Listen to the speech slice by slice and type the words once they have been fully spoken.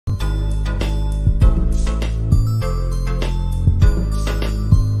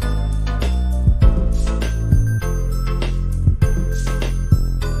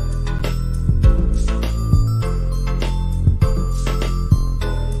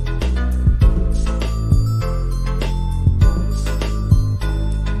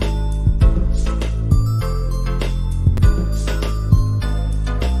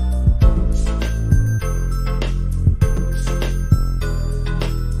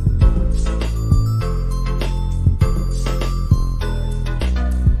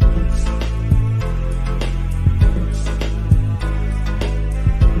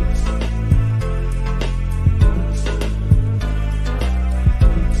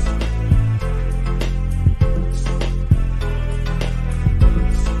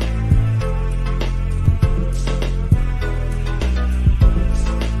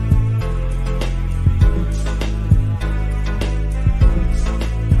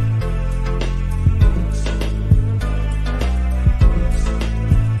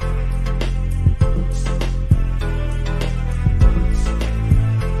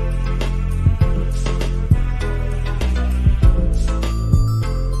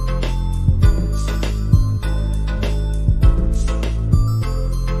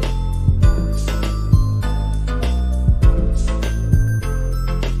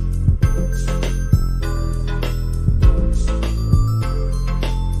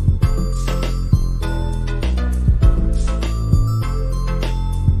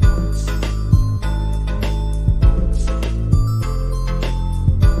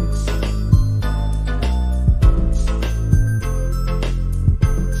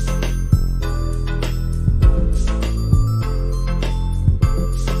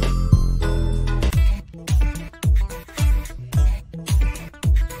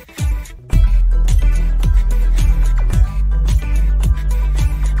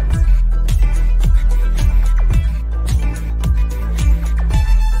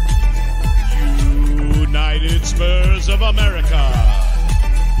of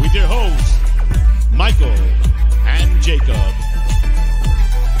America, with your hosts, Michael and Jacob.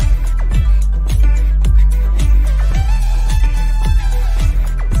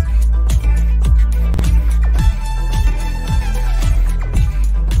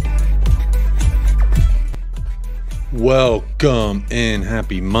 Welcome in.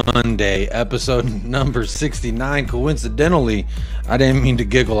 Happy Monday, episode number 69. Coincidentally, I didn't mean to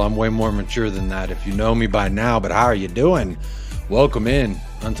giggle. I'm way more mature than that if you know me by now, but how are you doing? Welcome in.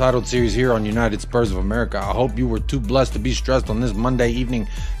 Untitled series here on United Spurs of America. I hope you were too blessed to be stressed on this Monday evening.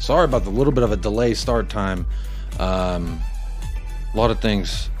 Sorry about the little bit of a delay start time. A lot of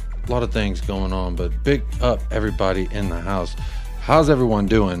things going on, but big up everybody in the house. How's everyone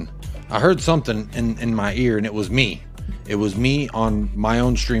doing? I heard something in my ear, and it was me. It was me on my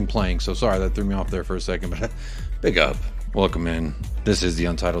own stream playing. So sorry, that threw me off there for a second, but big up. Welcome in. This is the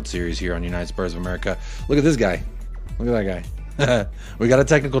Untitled series here on United Spurs of America. Look at this guy. Look at that guy. We got a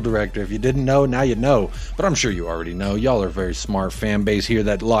technical director. If you didn't know, now you know. But I'm sure you already know. Y'all are a very smart fan base here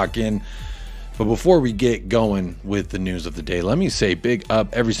that lock in. But before we get going with the news of the day, let me say big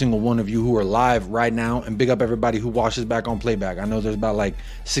up every single one of you who are live right now, and big up everybody who watches back on playback. I know there's about like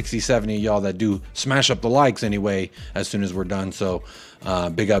 60, 70 of y'all that do smash up the likes anyway as soon as we're done. So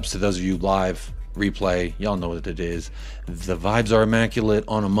big ups to those of you live, replay. Y'all know what it is. The vibes are immaculate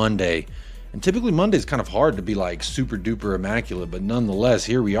on a Monday. And typically Monday's kind of hard to be like super duper immaculate, but nonetheless,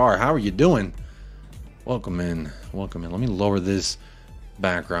 here we are. How are you doing? Welcome in. Welcome in. Let me lower this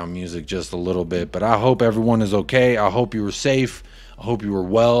background music just a little bit, but I hope everyone is okay. I hope you were safe. I hope you were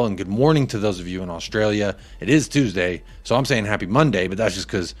well, and good morning to those of you in Australia. It is Tuesday, so I'm saying happy Monday, but that's just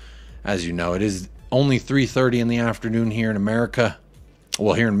because, as you know, it is only 3:30 in the afternoon here in America.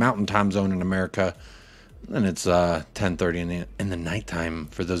 Well, here in Mountain Time Zone in America, and it's 10:30 in the nighttime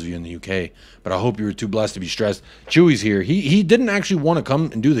for those of you in the UK. But I hope you were too blessed to be stressed. Chewy's here. He didn't actually want to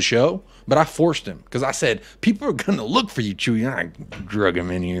come and do the show, but I forced him because I said people are gonna look for you, Chewy. And I drug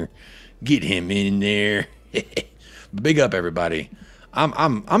him in here, get him in there. Big up, everybody.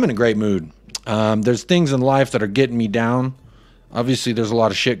 I'm in a great mood. There's things in life that are getting me down. Obviously, there's a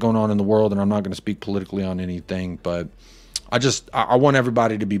lot of shit going on in the world, and I'm not going to speak politically on anything, but I want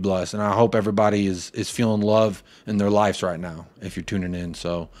everybody to be blessed, and I hope everybody is feeling love in their lives right now if you're tuning in.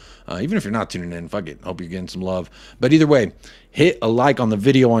 So even if you're not tuning in, fuck it, hope you're getting some love. But either way, hit a like on the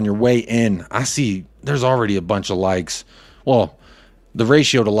video on your way in. I see there's already a bunch of likes. Well, the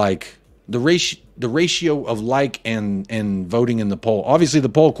ratio to like, the ratio of like and voting in the poll. Obviously, the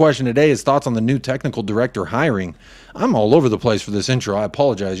poll question today is thoughts on the new technical director hiring. I'm all over the place for this intro. I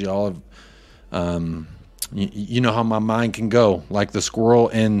apologize, y'all. You know how my mind can go, like the squirrel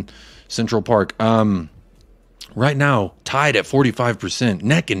in Central Park. Right now, tied at 45%,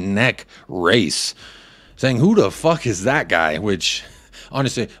 neck and neck race. Saying, who the fuck is that guy? Which,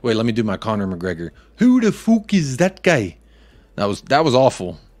 honestly, wait, let me do my Conor McGregor. Who the fuck is that guy? That was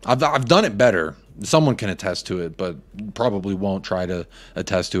awful. I've done it better. Someone can attest to it, but probably won't try to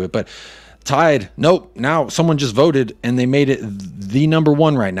attest to it. But tied. Nope. Now someone just voted and they made it the number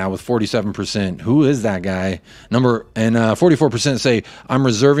one right now with 47%. Who is that guy? 44% say I'm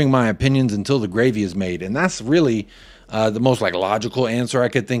reserving my opinions until the gravy is made. And that's really the most like logical answer I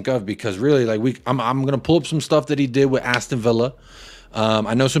could think of, because really like I'm going to pull up some stuff that he did with Aston Villa.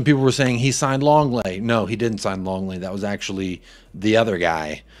 I know some people were saying he signed Longley. No, he didn't sign Longley. That was actually the other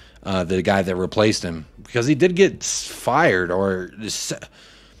guy, the guy that replaced him, because he did get fired, or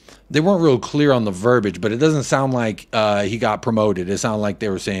they weren't real clear on the verbiage, but it doesn't sound like he got promoted. It sounded like they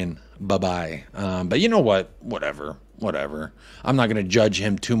were saying bye-bye. But you know what? Whatever. I'm not going to judge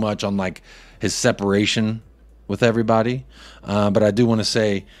him too much on like his separation with everybody. But I do want to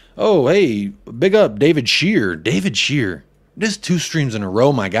say, oh, hey, big up David Shear. David Shear. This 2 streams in a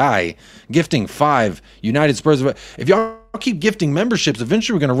row, my guy. Gifting 5 United Spurs. If y'all keep gifting memberships,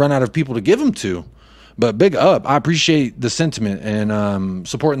 eventually we're going to run out of people to give them to. But big up. I appreciate the sentiment and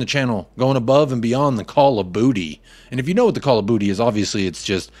supporting the channel, going above and beyond the call of booty. And if you know what the call of booty is, obviously it's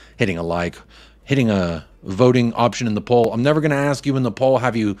just hitting a like, hitting a voting option in the poll. I'm never going to ask you in the poll,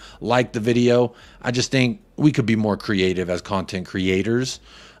 have you liked the video? I just think we could be more creative as content creators.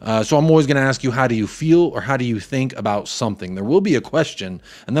 So I'm always going to ask you, how do you feel or how do you think about something? There will be a question,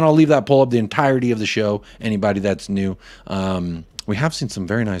 and then I'll leave that poll up the entirety of the show, anybody that's new. We have seen some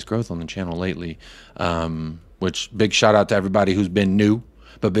very nice growth on the channel lately, which big shout out to everybody who's been new,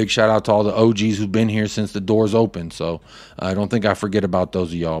 but big shout out to all the OGs who've been here since the doors opened. So I don't think I forget about those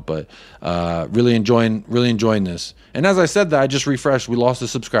of y'all, but really enjoying this. And as I said that, I just refreshed, we lost a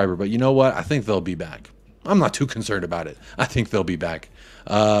subscriber, but you know what? I think they'll be back. I'm not too concerned about it. I think they'll be back.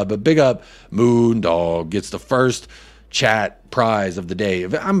 But big up, Moondog gets the first chat prize of the day.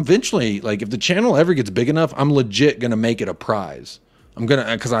 I'm eventually, like, if the channel ever gets big enough, I'm legit gonna make it a prize. I'm gonna,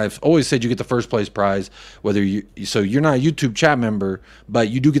 because I've always said you get the first place prize, whether so you're not a YouTube chat member, but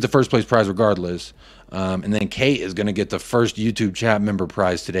you do get the first place prize regardless. And then Kate is gonna get the first YouTube chat member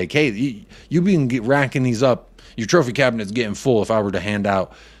prize today. Kate, you've been racking these up. Your trophy cabinet's getting full. If I were to hand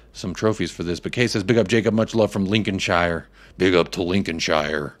out some trophies for this, but Kate says, "Big up Jacob, much love from Lincolnshire. Big up to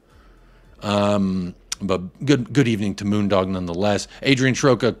Lincolnshire." But good evening to Moondog nonetheless. Adrian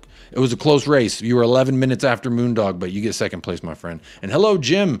Troca, it was a close race. You were 11 minutes after Moondog, but you get second place, my friend. And hello,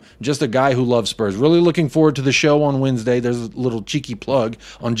 Jim, just a guy who loves Spurs. Really looking forward to the show on Wednesday. There's a little cheeky plug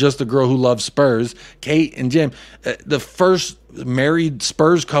on Just a Girl Who Loves Spurs. Kate and Jim, the first married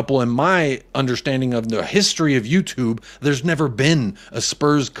Spurs couple in my understanding of the history of YouTube. There's never been a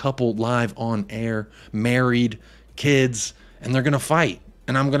Spurs couple live on air, married, kids, and they're going to fight.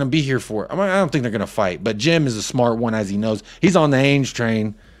 And I'm going to be here for it. I don't think they're going to fight. But Jim is a smart one, as he knows. He's on the Ainge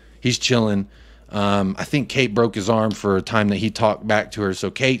train. He's chilling. I think Kate broke his arm for a time that he talked back to her.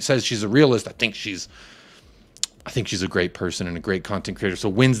 So Kate says she's a realist. I think she's a great person and a great content creator. So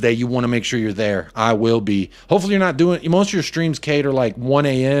Wednesday, you want to make sure you're there. I will be. Hopefully you're not doing... Most of your streams, Kate, are like 1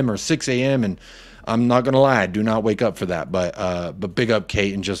 a.m. or 6 a.m. And I'm not going to lie. I do not wake up for that. But big up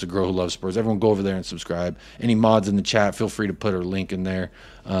Kate and Just a Girl Who Loves Spurs. Everyone go over there and subscribe. Any mods in the chat, feel free to put her link in there.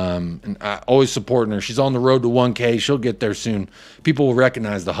 And I always supporting her. She's on the road to 1K. She'll get there soon. People will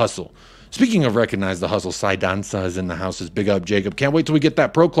recognize the hustle. Speaking of recognize the hustle, Saidansa is in the house. Big up Jacob. Can't wait till we get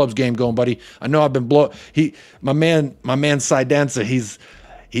that Pro Clubs game going, buddy. I know I've been my man Saidansa,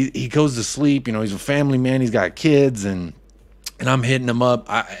 he goes to sleep. You know, he's a family man. He's got kids and I'm hitting him up.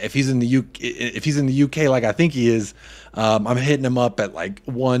 If he's in the UK, like I think he is, I'm hitting him up at like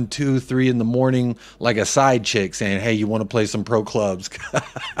 1, 2, 3 in the morning, like a side chick, saying, "Hey, you want to play some pro clubs?"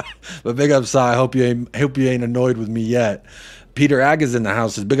 But big up, Sai. Hope you ain't annoyed with me yet. Peter Aga's in the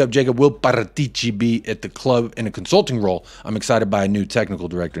house. Says, "Big up, Jacob. Will Paratici be at the club in a consulting role? I'm excited by a new technical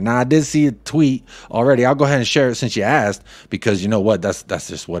director." Now, I did see a tweet already. I'll go ahead and share it since you asked, because you know what? That's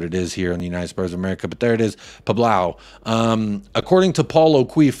just what it is here in the United Spurs of America. But there it is. Pablao. According to Paul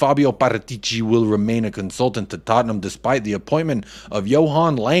O'Quee, Fabio Paratici will remain a consultant to Tottenham despite the appointment of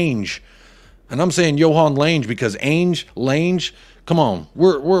JOHAN LANGE. And I'm saying JOHAN LANGE because Lange. Come on,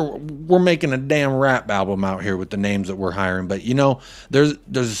 we're making a damn rap album out here with the names that we're hiring. But you know,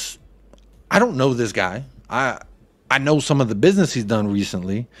 there's I don't know this guy. I know some of the business he's done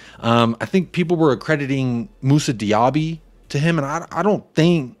recently. I think people were accrediting Moussa Diaby to him, and I don't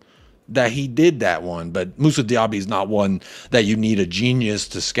think that he did that one. But Moussa Diaby is not one that you need a genius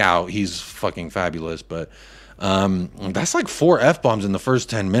to scout. He's fucking fabulous. But that's like 4 F-bombs in the first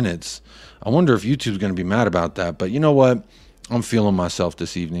 10 minutes. I wonder if YouTube's going to be mad about that. But you know what? I'm feeling myself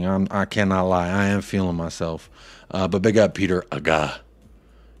this evening. I cannot lie. I am feeling myself. But big up Peter Aga.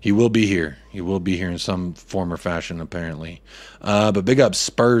 He will be here. He will be here in some form or fashion, apparently. But big up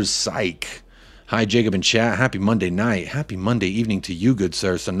Spurs Psych. Hi, Jacob and chat. Happy Monday night. Happy Monday evening to you, good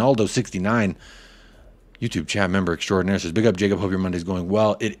sir. Sonaldo69, YouTube chat member extraordinaire, says, "Big up, Jacob. Hope your Monday's going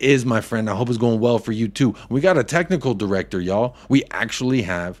well." It is, my friend. I hope it's going well for you, too. We got a technical director, y'all. We actually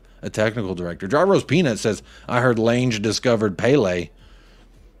have a technical director. Dry Rose Peanut says, "I heard Lange discovered Pele."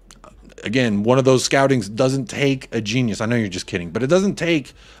 Again, one of those scoutings doesn't take a genius. I know you're just kidding, but it doesn't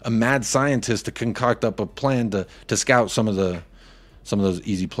take a mad scientist to concoct up a plan to scout some of those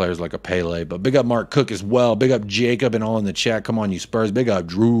easy players like a Pele. But big up Mark Cook as well. Big up Jacob and all in the chat. Come on, you Spurs. Big up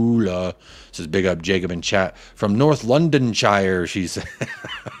Drula. Says, "Big up Jacob in chat from North Londonshire." She said.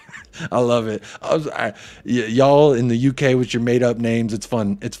 I love it. Y'all in the UK with your made up names. It's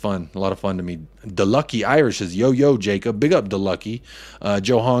fun. It's fun. A lot of fun to me. Delucky Irish says, "Yo, Jacob." Big up Delucky.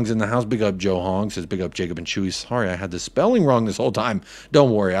 Joe Hong's in the house. Big up Joe Hong. Says, "Big up Jacob and Chewy." Sorry, I had the spelling wrong this whole time.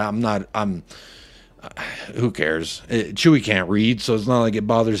 Don't worry. Who cares? Chewy can't read, so it's not like it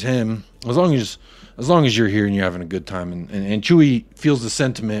bothers him. As long as you're here and you're having a good time, and Chewy feels the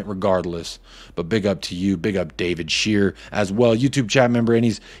sentiment regardless. But big up to you. Big up David Shear as well, YouTube chat member, and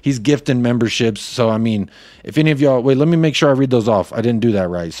he's gifting memberships. So I mean, if any of y'all, wait, let me make sure I read those off. I didn't do that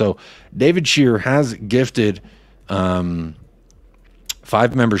right. So David Shear has gifted 5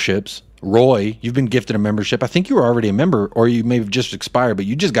 memberships. Roy, you've been gifted a membership. I think you were already a member, or you may have just expired, but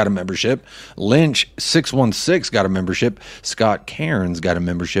you just got a membership. Lynch 616 got a membership. Scott Cairns got a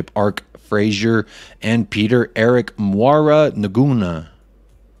membership. Ark Frazier and Peter Eric Mwara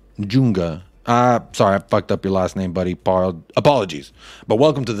Njunga. Sorry, I fucked up your last name, buddy. Apologies. But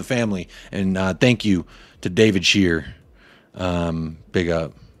welcome to the family, and thank you to David Shear. Big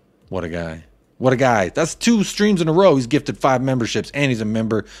up. What a guy. What a guy. That's 2 streams in a row. He's gifted 5 memberships, and he's a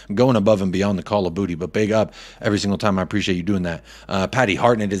member going above and beyond the call of booty. But big up every single time. I appreciate you doing that. Patty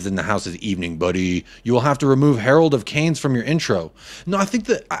Hartnett is in the house this evening, buddy. You will have to remove Herald of Canes from your intro. No, I think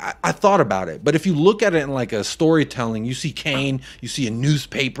that I thought about it. But if you look at it in like a storytelling, you see Kane, you see a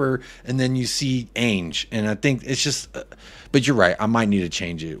newspaper, and then you see Ainge. And I think it's just, but you're right. I might need to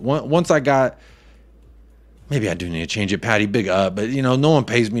change it. Once I got... Maybe I do need to change it, Patty. Big up. But, you know, no one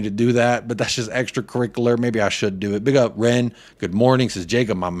pays me to do that. But that's just extracurricular. Maybe I should do it. Big up, Ren. Good morning, says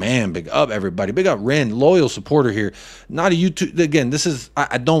Jacob, my man. Big up, everybody. Big up, Ren. Loyal supporter here. Not a YouTube. Again, this is,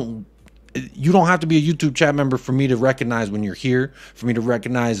 I don't, you don't have to be a YouTube chat member for me to recognize when you're here, for me to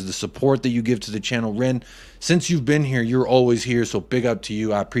recognize the support that you give to the channel. Ren, since you've been here, you're always here. So big up to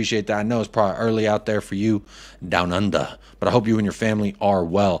you. I appreciate that. I know it's probably early out there for you down under. But I hope you and your family are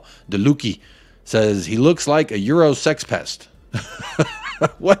well. DeLuki says he looks like a Euro sex pest.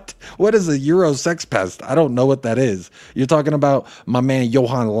 What is a Euro sex pest? I don't know what that is. You're talking about my man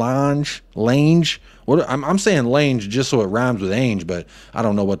JOHAN Lange. What I'm saying Lange just so it rhymes with Ainge, but I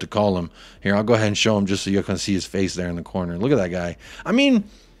don't know what to call him. Here, I'll go ahead and show him just so you can see his face there in the corner. Look at that guy. I mean,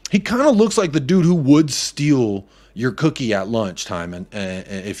 he kind of looks like the dude who would steal your cookie at lunchtime, and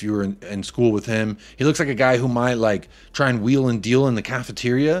if you were in school with him, he looks like a guy who might like try and wheel and deal in the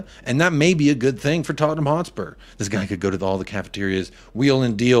cafeteria, and that may be a good thing for Tottenham Hotspur. This guy could go to all the cafeterias, wheel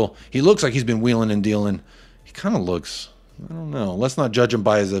and deal. He looks like he's been wheeling and dealing. He kind of looks, I don't know. Let's not judge him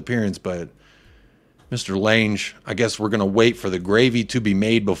by his appearance, but Mr. Lange, I guess we're gonna wait for the gravy to be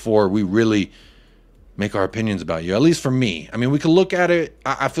made before we really make our opinions about you, at least for me. I mean, we could look at it.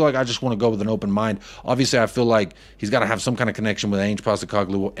 I feel like I just want to go with an open mind. Obviously, I feel like he's got to have some kind of connection with Ainge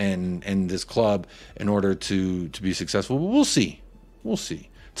Postecoglou and this club in order to be successful. But we'll see. We'll see.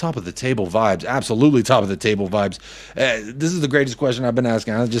 Top of the table vibes. Absolutely top of the table vibes. This is the greatest question I've been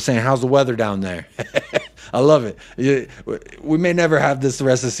asking. I was just saying, how's the weather down there? I love it. We may never have this the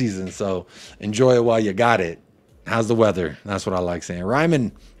rest of the season, so enjoy it while you got it. How's the weather? That's what I like saying.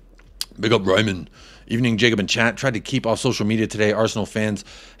 Ryman. Big up, Ryman. Evening, Jacob and chat. Tried to keep off social media today. Arsenal fans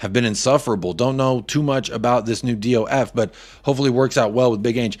have been insufferable. Don't know too much about this new DOF, but hopefully works out well with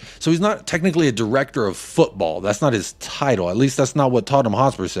Big Ainge. So he's not technically a director of football. That's not his title. At least that's not what Tottenham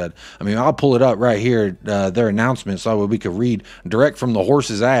Hotspur said. I mean, I'll pull it up right here, their announcement, so we could read direct from the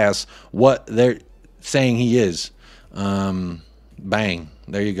horse's ass what they're saying he is. Bang.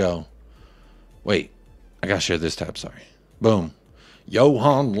 There you go. Wait. I got to share this tab. Sorry. Boom.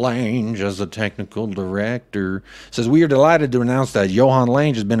 JOHAN Lange as a technical director. Says, we are delighted to announce that JOHAN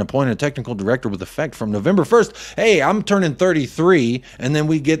Lange has been appointed technical director with effect from November 1st. Hey, I'm turning 33, and then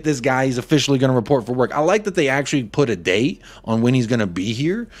we get this guy. He's officially going to report for work. I like that they actually put a date on when he's going to be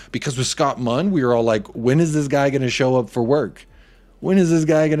here, because with Scott Munn, we were all like, when is this guy going to show up for work? When is this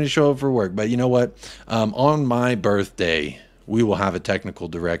guy going to show up for work? But you know what? On my birthday, we will have a technical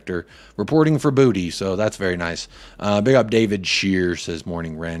director reporting for booty, so that's very nice. Big up David Shear, says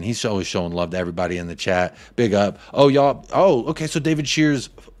Morning Ren. He's always showing love to everybody in the chat. Big up. Oh, y'all. Oh, okay, so David Shear's,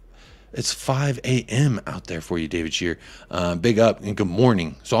 it's 5 a.m. out there for you, David Shear. Big up and good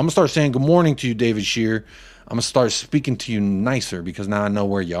morning. So I'm going to start saying good morning to you, David Shear. I'm going to start speaking to you nicer because now I know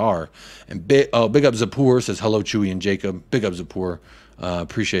where you are. And big up Zapur, says hello, Chewy and Jacob. Big up Zapur.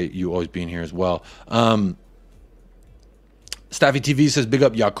 Appreciate you always being here as well. Staffy TV says, big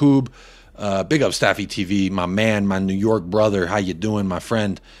up Yakub. Big up Staffy TV, my man, my New York brother. How you doing, my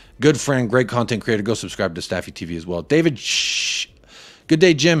friend? Good friend, great content creator. Go subscribe to Staffy TV as well. David, good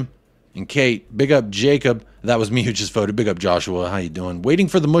day, Jim and Kate. Big up Jacob. That was me who just voted. Big up Joshua. How you doing? Waiting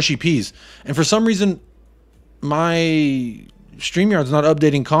for the mushy peas. And for some reason, my StreamYard's not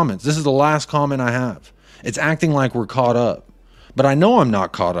updating comments. This is the last comment I have. It's acting like we're caught up. But I know I'm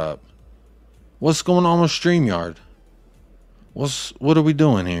not caught up. What's going on with StreamYard? What are we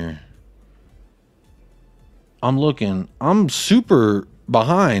doing here? I'm looking. I'm super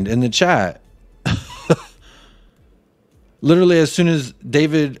behind in the chat. Literally, as soon as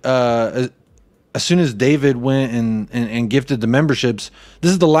David went and gifted the memberships,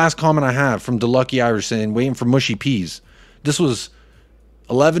 this is the last comment I have from DeLucky Irish saying, waiting for mushy peas. This was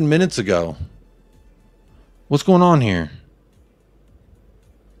 11 minutes ago. What's going on here?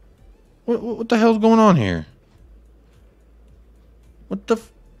 What the hell's going on here? What?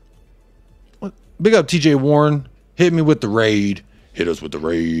 Big up TJ Warren. Hit me with the raid. Hit us with the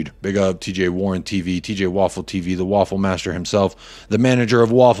raid. Big up TJ Warren TV, TJ Waffle TV, the Waffle Master himself, the manager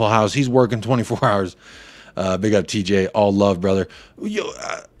of Waffle House. He's working 24 hours. Big up TJ. All love, brother. Yo,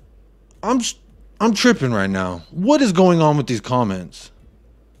 I'm tripping right now. What is going on with these comments?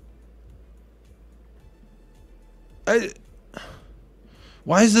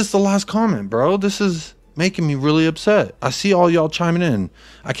 Why is this the last comment, bro? This is making me really upset. I see all y'all chiming in.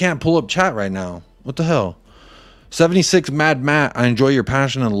 I can't pull up chat right now. What the hell? 76 Mad Matt, I enjoy your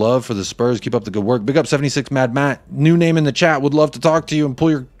passion and love for the Spurs. Keep up the good work. Big up 76 Mad Matt. New name in the chat. Would love to talk to you and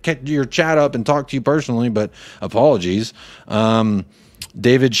pull your chat up and talk to you personally, but apologies.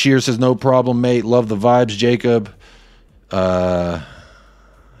 David Shear says, no problem, mate. Love the vibes, Jacob.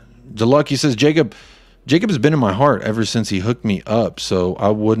 Delucky says, Jacob has been in my heart ever since he hooked me up, so I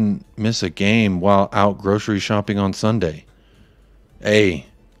wouldn't miss a game while out grocery shopping on Sunday. Hey,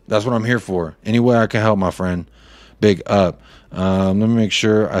 that's what I'm here for. Any way I can help, my friend. Big up. Let me make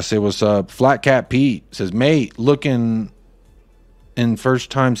sure I say what's up. Flat Cat Pete says, mate, looking in first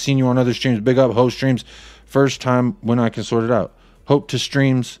time seeing you on other streams. Big up, host streams. First time when I can sort it out. Hope to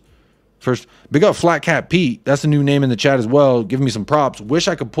streams first. Big up Flat Cat Pete. That's a new name in the chat as well. Giving me some props. Wish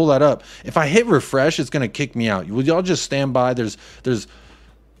I could pull that up. If I hit refresh, it's going to kick me out. Would y'all just stand by? There's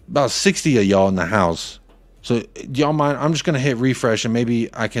about 60 of y'all in the house. So do y'all mind? I'm just going to hit refresh and maybe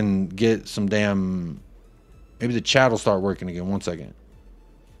I can get some damn... Maybe the chat will start working again. 1 second.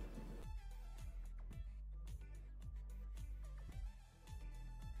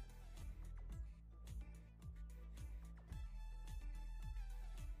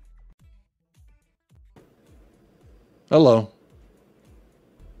 Hello.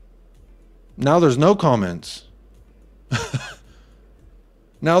 Now there's no comments.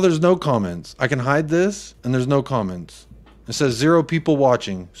 Now there's no comments. I can hide this and there's no comments. It says 0 people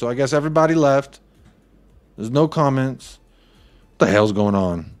watching. So I guess everybody left. There's no comments. What the hell's going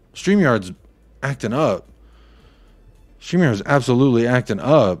on? StreamYard's acting up. StreamYard's absolutely acting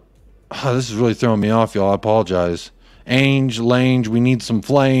up. Oh, this is really throwing me off, y'all. I apologize. Lange, we need some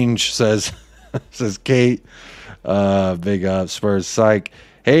flange, says Kate. Big up, Spurs Psych.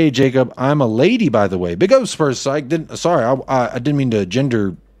 Hey, Jacob, I'm a lady, by the way. Big up, Spurs Psych. I didn't mean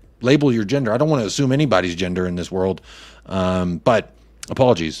to label your gender. I don't want to assume anybody's gender in this world. But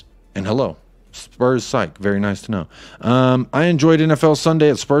apologies and hello. Spurs Psych, very nice to know. I enjoyed NFL Sunday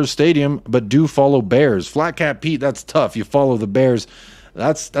at Spurs Stadium, but do follow Bears. Flat Cat Pete, that's tough. You follow the Bears.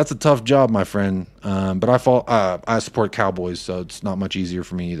 That's a tough job, my friend. But I support Cowboys, so it's not much easier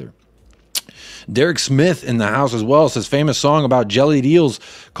for me either. Derek Smith in the house as well says famous song about jellied eels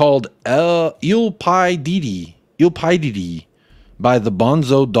called Eel Pie Dee by the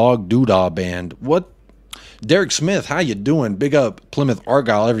Bonzo Dog Doodah Band. What? Derek Smith, how you doing? Big up Plymouth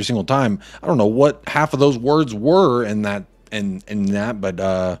Argyle every single time. I don't know what half of those words were in that,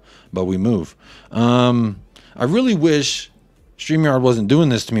 but we move. I really wish StreamYard wasn't doing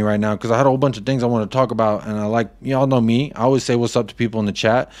this to me right now because I had a whole bunch of things I want to talk about, and y'all know me. I always say what's up to people in the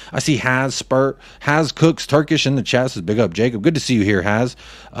chat. I see Haz Cooks Turkish in the chat. Says big up Jacob. Good to see you here, Haz.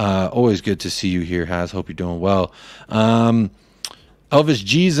 Always good to see you here, Haz. Hope you're doing well. Elvis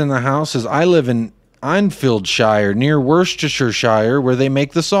G's in the house. Says I live in Einfieldshire near Worcestershire where they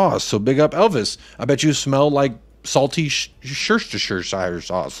make the sauce. So big up Elvis. I bet you smell like salty Worcestershire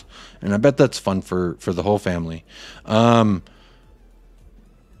sauce, and I bet that's fun for the whole family.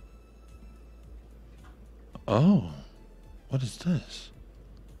 Oh, what is this?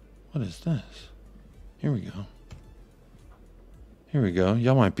 What is this? Here we go. Here we go.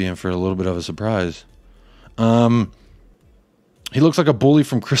 Y'all might be in for a little bit of a surprise. He looks like a bully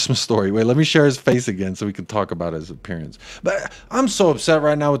from Christmas Story. Wait, let me share his face again so we can talk about his appearance. But I'm so upset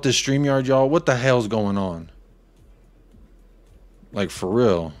right now with this StreamYard, y'all. What the hell's going on? Like, for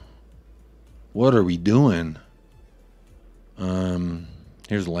real. What are we doing?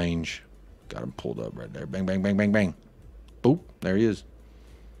 Here's Lange. Got him pulled up right there. Bang, bang, bang, bang, bang. Boop. There he is.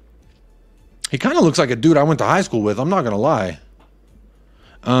 He kind of looks like a dude I went to high school with. I'm not going to lie.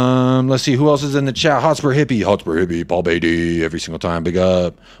 Let's see who else is in the chat. Hotspur Hippie, Paul Beatty, every single time. Big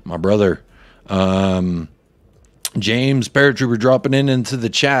up, my brother. James Paratrooper dropping into the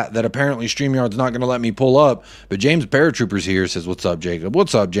chat that apparently StreamYard's not going to let me pull up, but James Paratrooper's here. Says, "What's up, Jacob?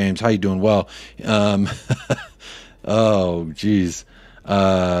 What's up, James? How you doing? Well, oh, geez,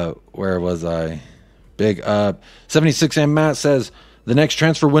 where was I? Big up. 76M Matt says." The next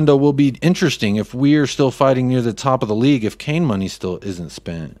transfer window will be interesting if we are still fighting near the top of the league if Kane money still isn't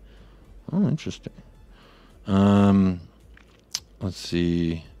spent. Oh, interesting. Let's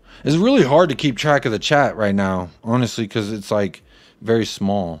see. It's really hard to keep track of the chat right now, honestly, because it's like very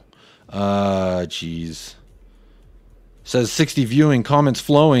small. Jeez. Says 60 viewing, comments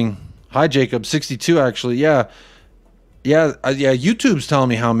flowing. Hi, Jacob. 62, actually. Yeah. Yeah, YouTube's telling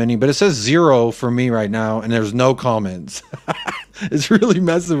me how many, but it says 0 for me right now, and there's no comments. It's really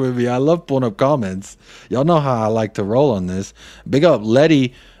messing with me. I love pulling up comments. Y'all know how I like to roll on this. Big up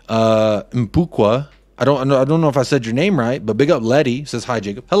Letty Mpukwa. I don't know if I said your name right, but big up Letty says hi,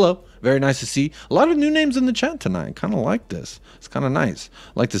 Jacob. Hello, very nice to see a lot of new names in the chat tonight. Kind of like this. It's kind of nice.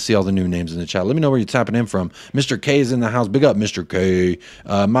 I like to see all the new names in the chat. Let me know where you're tapping in from. Mr. K is in the house. Big up, Mr. K.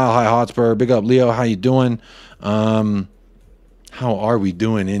 Mile High Hotspur. Big up, Leo. How you doing? How are we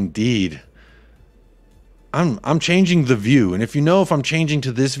doing? Indeed. I'm changing the view, and if you know if I'm changing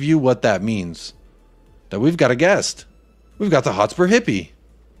to this view, what that means, that we've got a guest. We've got the Hotspur hippie.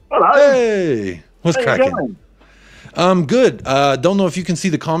 Hello. Hey, what's How you cracking? Good. Don't know if you can see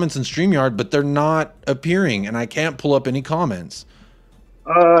the comments in StreamYard, but they're not appearing, and I can't pull up any comments.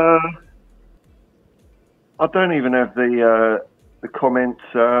 I don't even have the comments.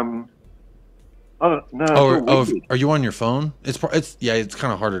 I don't know. Are you on your phone? It's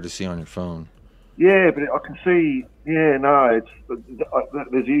kind of harder to see on your phone. Yeah, but I can see. Yeah, no,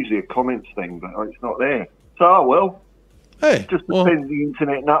 there's usually a comments thing, but it's not there. So, well, hey, just depends the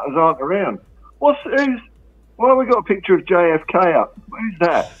internet nutters aren't around. Why have we got a picture of JFK up? Who's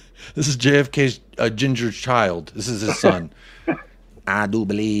that? This is JFK's ginger child. This is his son. I do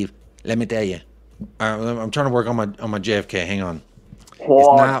believe. Let me tell you. I'm trying to work on my JFK. Hang on.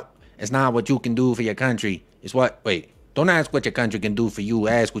 It's not what you can do for your country. It's what. Wait. Don't ask what your country can do for you.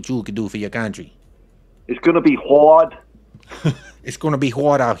 Ask what you can do for your country. It's gonna be hard. It's gonna be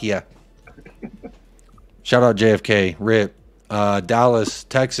hard out here. Shout out JFK. Rip. Dallas,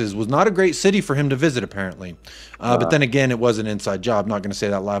 Texas was not a great city for him to visit, apparently. But then again, it was an inside job. I'm not going to say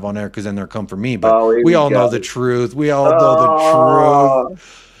that live on air because then they'll come for me. But we all know the truth. We all know the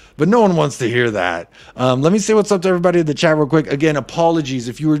truth. But no one wants to hear that. Let me say what's up to everybody in the chat real quick. Again, apologies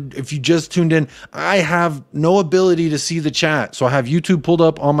if you just tuned in. I have no ability to see the chat, so I have YouTube pulled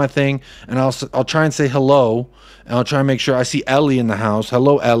up on my thing, and I'll try and say hello, and I'll try and make sure I see Ellie in the house.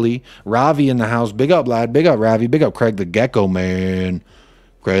 Hello, Ellie. Ravi in the house. Big up, lad. Big up, Ravi. Big up, Craig the Gecko Man.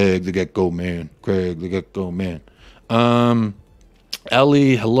 Craig the Gecko Man. Craig the Gecko Man.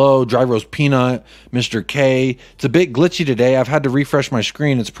 Ellie, hello, Dry Roast Peanut, Mr. K. It's a bit glitchy today. I've had to refresh my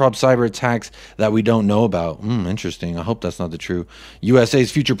screen. It's prob cyber attacks that we don't know about. Interesting. I hope that's not the true.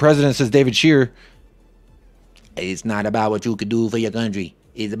 USA's future president, says David Shear. It's not about what you could do for your country.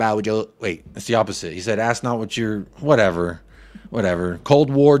 It's about what your... Wait, it's the opposite. He said, ask not what your... Whatever. Cold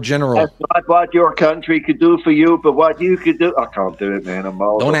War general. That's not what your country could do for you, but what you could do... I can't do it, man.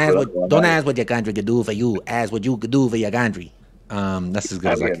 Don't ask what your country could do for you. Ask what you could do for your country. That's as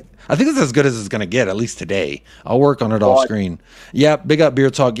good as I think it's as good as it's gonna get, at least today. I'll work on it off screen. Yeah, big up Beer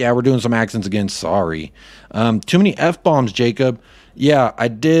Talk. Yeah, we're doing some accents again. Sorry. Too many F-bombs, Jacob. Yeah, I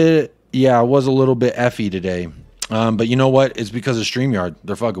did. Yeah, I was a little bit F-y today. But you know what? It's because of StreamYard.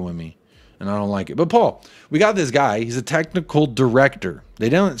 They're fucking with me, and I don't like it. But Paul, we got this guy. He's a technical director. They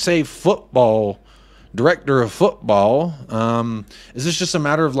don't say football director of football. Is this just a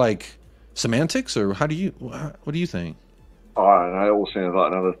matter of like semantics, or what do you think? I don't know. It all sounds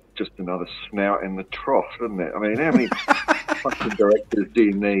like just another snout in the trough, doesn't it? I mean, how many fucking directors do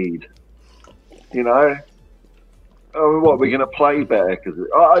you need? You know? Oh, what, we're going to play better? Cause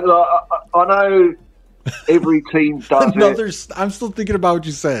I know every team does it. I'm still thinking about what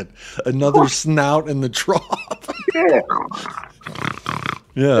you said. Another snout in the trough. Yeah.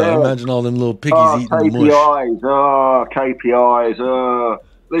 Yeah, imagine all them little piggies eating KPIs. the mush.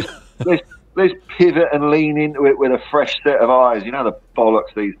 KPIs. Let's pivot and lean into it with a fresh set of eyes. You know the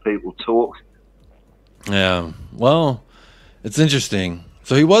bollocks these people talk. Yeah, well, it's interesting.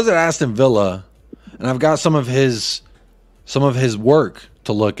 So he was at Aston Villa, and I've got some of his work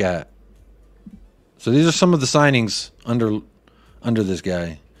to look at. So these are some of the signings under this guy.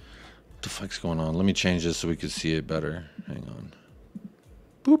 What the fuck's going on? Let me change this so we can see it better. Hang on.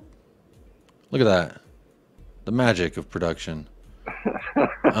 Boop. Look at that. The magic of production.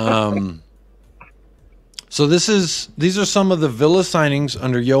 So these are some of the Villa signings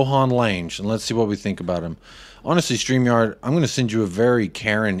under JOHAN Lange, and let's see what we think about him. Honestly, StreamYard, I'm going to send you a very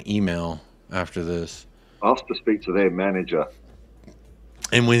Karen email after this. I'll have to speak to their manager.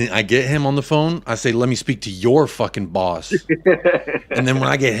 And when I get him on the phone, I say, let me speak to your fucking boss. And then when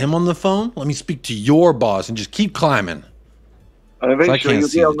I get him on the phone, let me speak to your boss, and just keep climbing. And eventually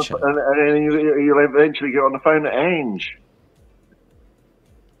you'll eventually get on the phone to Ange.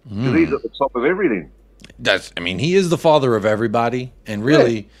 Because he's at the top of everything. He is the father of everybody, and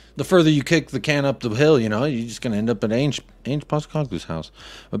really, the further you kick the can up the hill, you're just going to end up at Ange Postacoglu's house.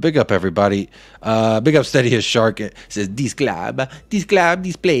 But big up everybody. Big up Steady as Shark. It says, this club, these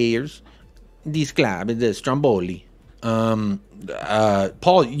players, this club, the Stromboli. Paul,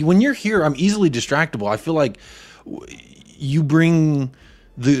 when you're here, I'm easily distractible. I feel like you bring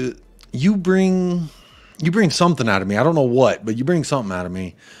you bring something out of me. I don't know what, but you bring something out of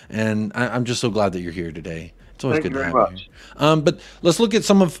me, and I'm just so glad that you're here today. It's always good to have you here. But let's look at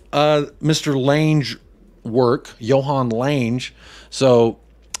some of Mr. Lange's work, Johan Lange. So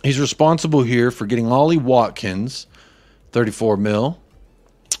he's responsible here for getting Ollie Watkins, 34 mil,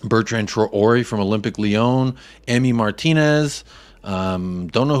 Bertrand Traore from Olympic Lyon, Emi Martinez.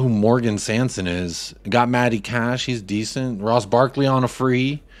 Don't know who Morgan Sanson is. Got Matty Cash, he's decent. Ross Barkley on a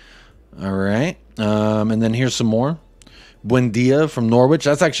free. All right. And then here's some more. Buendia from Norwich.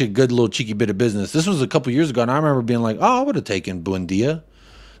 That's actually a good little cheeky bit of business. This was a couple years ago, and I remember being like, oh, I would have taken Buendia.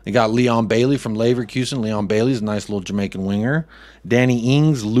 They got Leon Bailey from Leverkusen. Leon Bailey's a nice little Jamaican winger. Danny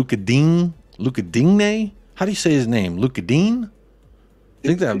Ings, Luca Digne. How do you say his name? Luca Digne? I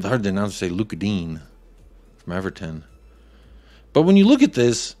think that I've heard the announcer say Luca Digne from Everton. But when you look at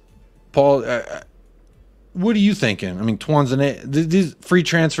this, Paul, what are you thinking? I mean, these free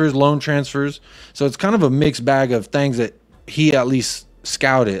transfers, loan transfers. So it's kind of a mixed bag of things that he at least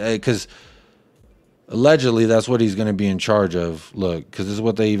scouted, because allegedly that's what he's going to be in charge of. Look, because this is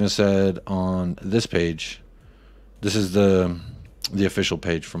what they even said on this page. This is the official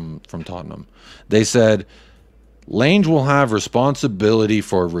page from Tottenham. They said Lange will have responsibility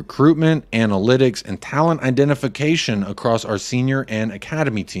for recruitment, analytics, and talent identification across our senior and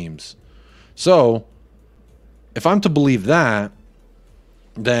academy teams. So if I'm to believe that,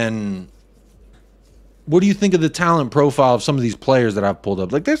 then what do you think of the talent profile of some of these players that I've pulled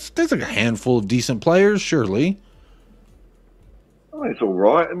up? Like, there's like a handful of decent players, surely. Oh, it's all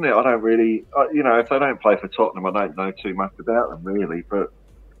right, isn't it? I don't really, if they don't play for Tottenham, I don't know too much about them, really. But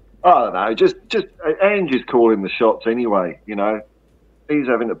I don't know. Just Ange is calling the shots anyway. He's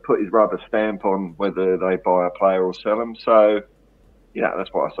having to put his rubber stamp on whether they buy a player or sell them. So,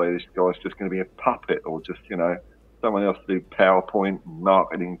 that's why I say this guy's just going to be a puppet, or just someone else to do PowerPoint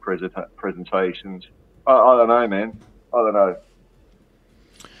marketing presentations. I don't know, man. I don't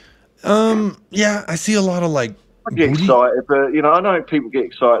know. Yeah, I see a lot of I get excited, but I know people get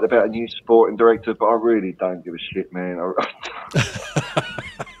excited about a new sporting director, but I really don't give a shit, man.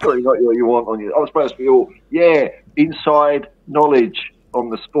 Sorry, not what you want on you. I'm supposed to be all inside knowledge on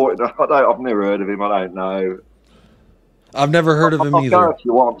the sport. I've never heard of him. I don't know. I've never heard of him either. I'll go if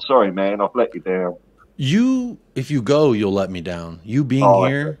you want. Sorry, man. I've let you down. If you go, you'll let me down. You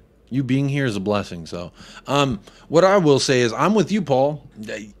being here is a blessing. So, what I will say is I'm with you, Paul.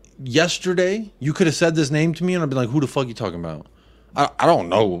 Yesterday, you could have said this name to me, and I'd be like, who the fuck are you talking about? I don't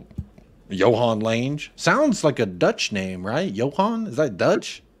know. Johan Lange. Sounds like a Dutch name, right? Johan? Is that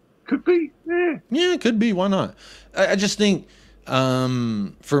Dutch? Could be, yeah. Yeah, it could be. Why not? I just think,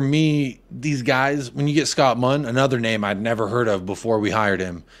 for me, these guys, when you get Scott Munn, another name I'd never heard of before we hired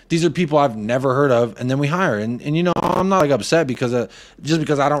him. These are people I've never heard of, and then we hire. And I'm not like upset because just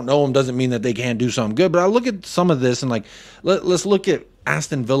because I don't know them doesn't mean that they can't do something good. But I look at some of this and like, let's look at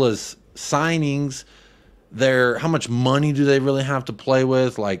Aston Villa's signings. How much money do they really have to play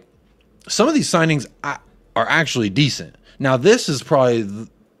with? Like, some of these signings are actually decent. Now, this is probably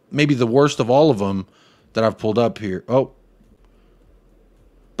maybe the worst of all of them that I've pulled up here. Oh.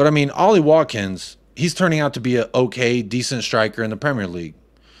 But, I mean, Ollie Watkins, he's turning out to be an okay, decent striker in the Premier League.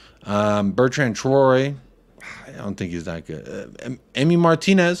 Bertrand Traore, I don't think he's that good. Emi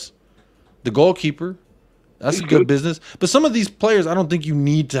Martinez, the goalkeeper, that's a good business. But some of these players, I don't think you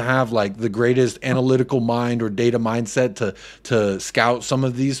need to have, like, the greatest analytical mind or data mindset to scout some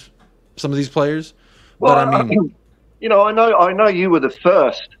of these players. Well, but, I mean... I know you were the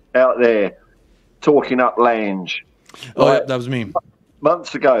first out there talking up Lange. Oh, yeah, that was me.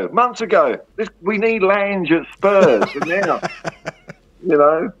 Months ago. We need Lange at Spurs. And now,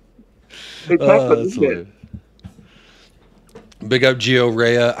 it's happened, isn't it? Big up Gio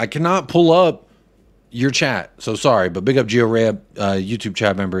Rea. I cannot pull up your chat, so sorry, but big up Gio Rea, YouTube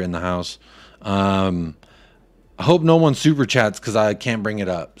chat member in the house. I hope no one super chats because I can't bring it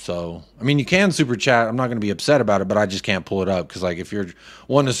up. So, I mean, you can super chat. I'm not going to be upset about it, but I just can't pull it up because, like, if you're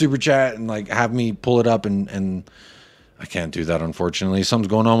wanting to super chat and, like, have me pull it up and I can't do that, unfortunately. Something's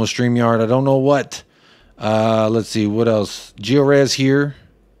going on with StreamYard. I don't know what. Let's see. What else? Gio Rea's here.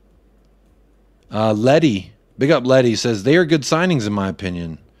 Letty. Big up Letty says, they are good signings in my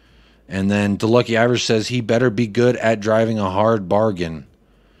opinion. And then DeLucky Irish says, he better be good at driving a hard bargain.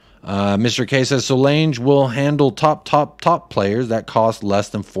 Mr. K says, so Lange will handle top players that cost less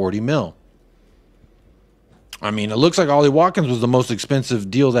than 40 mil. I mean, it looks like Ollie Watkins was the most expensive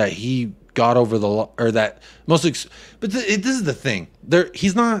deal that he got over but this is the thing.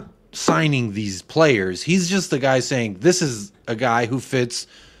 He's not signing these players. He's just the guy saying, this is a guy who fits.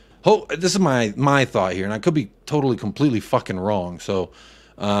 This is my thought here, and I could be totally, completely fucking wrong. So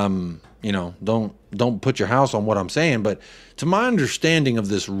You know, don't put your house on what I'm saying, but to my understanding of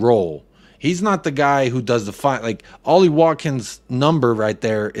this role, he's not the guy who does the fight. Like Ollie Watkins' number right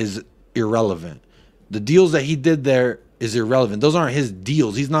there is irrelevant. The deals that he did there is irrelevant. Those aren't his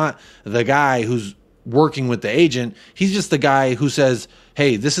deals. He's not the guy who's working with the agent. He's just the guy who says,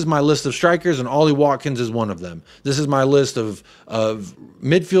 hey, this is my list of strikers and Ollie Watkins is one of them. This is my list of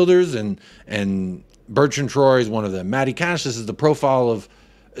midfielders and Bertrand Troy is one of them. Matty Cash, this is the profile of.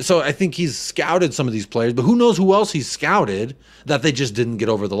 So I think he's scouted some of these players, but who knows who else he's scouted that they just didn't get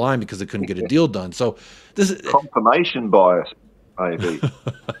over the line because they couldn't get a deal done. So this is confirmation bias, maybe.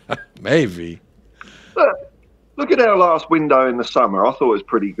 Maybe. Look at our last window in the summer. I thought it was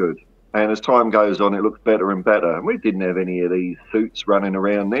pretty good. And as time goes on, it looks better and better. And we didn't have any of these suits running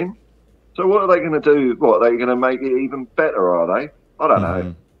around then. So what are they going to do? What, are they going to make it even better, are they? I don't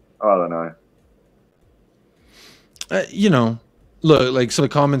know. I don't know. You know, look, like some of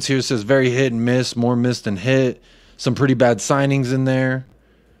the comments here says very hit and miss, more miss than hit. Some pretty bad signings in there.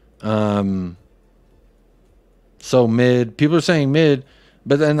 So mid. People are saying mid.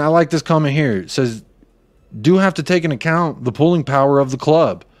 But then I like this comment here. It says, do have to take into account the pulling power of the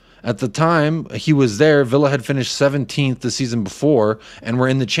club. At the time he was there, Villa had finished 17th the season before and were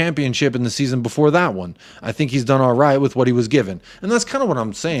in the championship in the season before that one. I think he's done all right with what he was given. And that's kind of what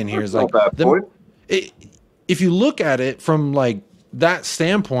I'm saying here. Is like, if you look at it from like that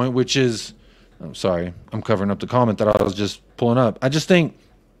standpoint, which is, I'm sorry, I'm covering up the comment that I was just pulling up. I just think,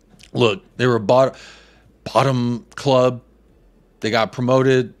 look, they were bottom club. They got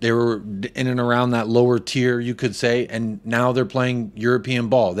promoted. They were in and around that lower tier, you could say, and now they're playing European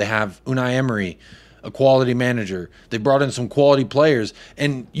ball. They have Unai Emery, a quality manager. They brought in some quality players,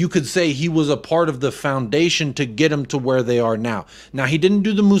 and you could say he was a part of the foundation to get them to where they are now. Now, he didn't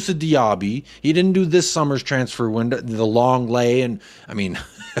do the Moussa Diaby. He didn't do this summer's transfer window, the Longley, and, I mean,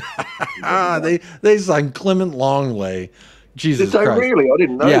 they signed Clement Longley. Jesus Christ. Did they really? I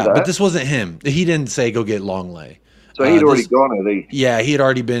didn't know that. Yeah, but this wasn't him. He didn't say go get Longley. So he'd already gone, had he? Yeah, he had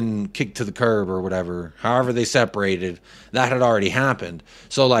already been kicked to the curb or whatever. However they separated, that had already happened.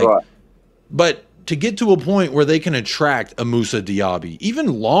 So, like, but to get to a point where they can attract a Moussa Diaby,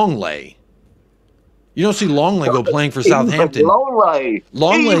 even Longley. You don't see Longley go playing for Southampton.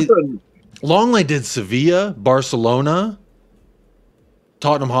 Longley did Sevilla, Barcelona,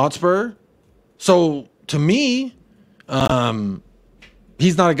 Tottenham Hotspur. So, to me,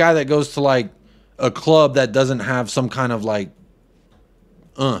 he's not a guy that goes to, like, a club that doesn't have some kind of like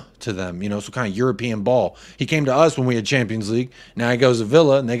to them, you know, some kind of European ball. He came to us when we had Champions League. Now he goes to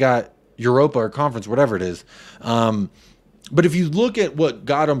Villa and they got Europa or Conference, whatever it is. But if you look at what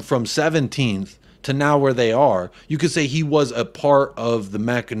got him from 17th to now where they are, you could say he was a part of the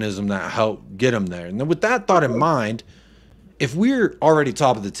mechanism that helped get him there. And then with that thought in mind, if we're already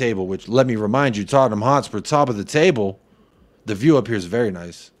top of the table, which let me remind you, Tottenham Hotspur, top of the table, the view up here is very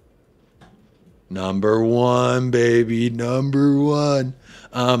nice. Number one, baby, number one.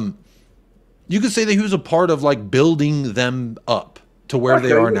 You could say that he was a part of like building them up to where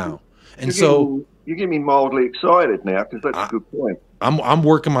they are now. And so you get me mildly excited now because that's a good point. I'm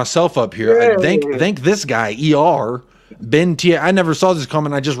working myself up here. Thank this guy, ER, Ben T. I never saw this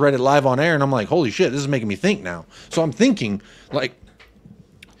comment. I just read it live on air and I'm like, holy shit, this is making me think now. So I'm thinking like,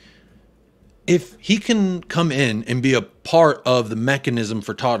 if he can come in and be a part of the mechanism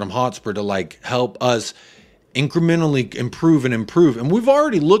for Tottenham Hotspur to like help us incrementally improve, and we've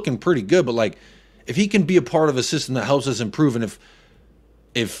already looking pretty good, but like if he can be a part of a system that helps us improve, and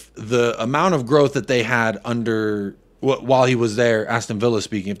if the amount of growth that they had under while he was there, Aston Villa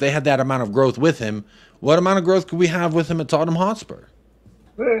speaking, if they had that amount of growth with him, what amount of growth could we have with him at Tottenham Hotspur?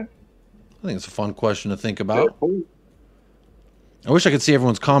 Yeah. I think it's a fun question to think about. Yeah. I wish I could see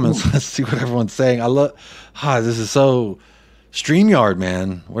everyone's comments. Let's see what everyone's saying. I love. This is so StreamYard,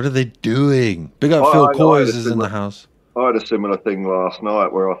 man. What are they doing? Big up Phil Coys is in the house. I had a similar thing last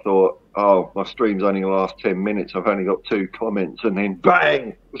night where I thought, oh, my stream's only going to last 10 minutes. I've only got 2 comments, and then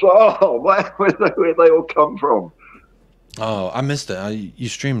bang! It's like, oh, where'd they all come from? Oh, I missed it. You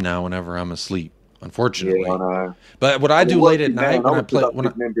stream now whenever I'm asleep, unfortunately. Yeah, I know. But what I do late at night when I play, when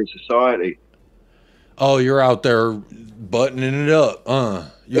I'm a member of society. Oh, you're out there buttoning it up,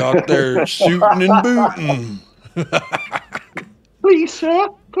 You're out there shooting and booting. Please, sir,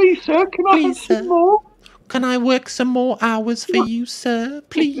 can I have some more? Can I work some more hours for you, sir,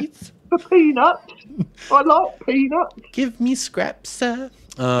 please? For peanuts. I like peanuts. Give me scraps, sir.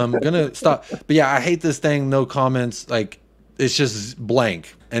 I'm gonna stop. But yeah, I hate this thing, no comments. Like, it's just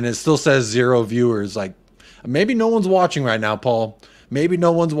blank. And it still says 0 viewers. Like, maybe no one's watching right now, Paul. Maybe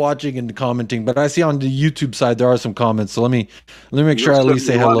no one's watching and commenting, but I see on the YouTube side there are some comments. So let me make sure I at least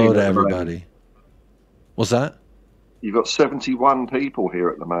say hello to everybody. What's that? You've got 71 people here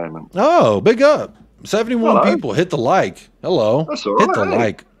at the moment. Oh, big up. 71 people. Hit the like. Hello. That's all Hit right. the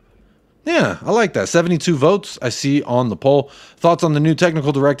like. Yeah, I like that. 72 votes I see on the poll. Thoughts on the new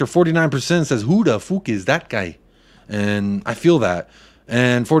technical director? 49% says, who the fuck is that guy? And I feel that.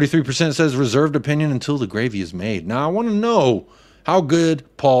 And 43% says reserved opinion until the gravy is made. Now, I want to know, how good,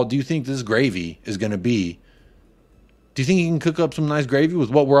 Paul, do you think this gravy is going to be? Do you think you can cook up some nice gravy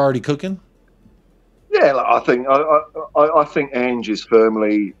with what we're already cooking? Yeah, I think Ange is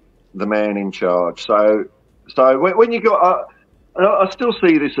firmly the man in charge. So when you got, I still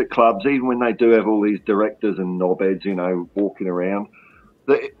see this at clubs, even when they do have all these directors and knobheads, you know, walking around.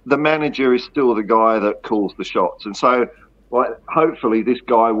 The manager is still the guy that calls the shots, and so hopefully this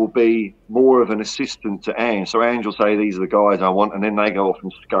guy will be more of an assistant to Ange. So Ange will say, "These are the guys I want," and then they go off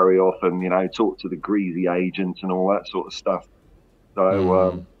and scurry off and, you know, talk to the greasy agents and all that sort of stuff.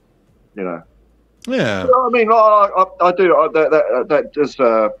 So you know. Yeah, I mean, I do. That does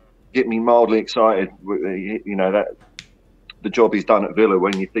get me mildly excited. You know, that the job he's done at Villa,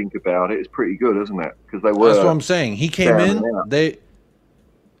 when you think about it, is pretty good, isn't it? Because they were. That's what I'm saying. He came in.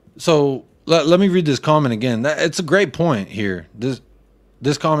 So let me read this comment again. It's a great point here. This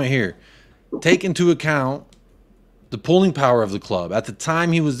comment here. Take into account the pulling power of the club at the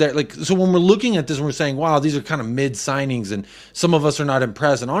time he was there. Like, so when we're looking at this and we're saying, wow, these are kind of mid signings and some of us are not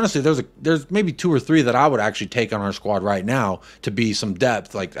impressed. And honestly, there's maybe 2 or 3 that I would actually take on our squad right now to be some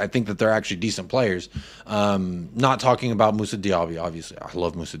depth. Like, I think that they're actually decent players. Not talking about Moussa Diaby, obviously. I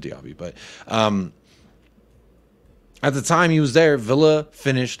love Moussa Diaby, but at the time he was there, Villa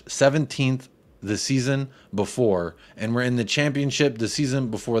finished 17th the season before, and we're in the championship the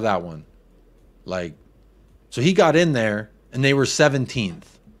season before that one. Like, so he got in there and they were 17th.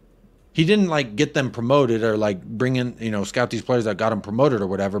 He didn't like get them promoted or like bring in, you know, scout these players that got them promoted or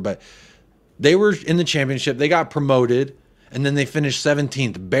whatever, but they were in the championship. They got promoted and then they finished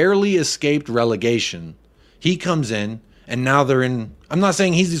 17th, barely escaped relegation. He comes in and now they're in. I'm not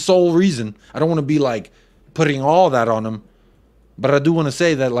saying he's the sole reason. I don't want to be like putting all that on him, but I do want to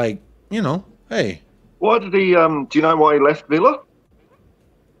say that, like, you know, hey. Why did he, do you know why he left Villa?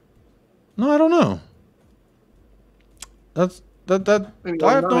 No, I don't know. That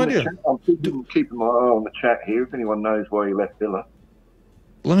I have no idea. I'm keeping my eye on the chat here. If anyone knows why he left Villa,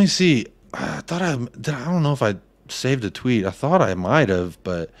 let me see. I don't know if I saved a tweet. I thought I might have,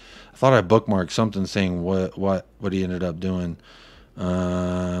 but I thought I bookmarked something saying what he ended up doing.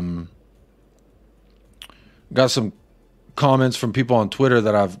 Got some comments from people on Twitter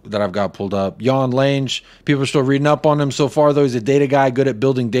that I've got pulled up. JOHAN Lange, people are still reading up on him so far, though. He's a data guy, good at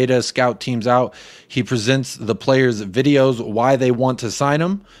building data, scout teams out. He presents the players' videos, why they want to sign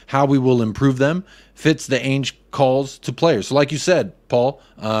them, how we will improve them, fits the Ainge calls to players. So like you said, Paul,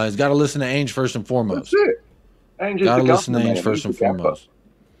 he's got to listen to Ainge first and foremost. That's it. Ainge got to listen to Ainge first and foremost.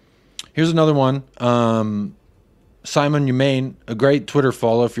 Here's another one. Simon Humane, a great Twitter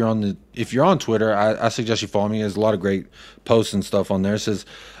follow. If you're on Twitter, I suggest you follow me. There's a lot of great posts and stuff on there. It says,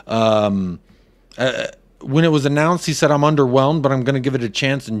 when it was announced, he said, "I'm underwhelmed, but I'm going to give it a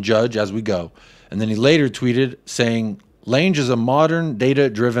chance and judge as we go." And then he later tweeted saying, "Lange is a modern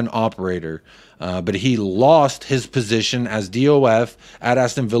data-driven operator, but he lost his position as DOF at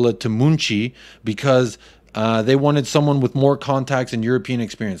Aston Villa to Munchi because they wanted someone with more contacts and European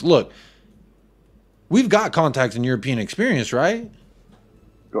experience." Look, we've got contacts and European experience, right?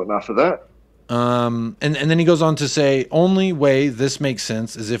 Got enough of that. And then he goes on to say, only way this makes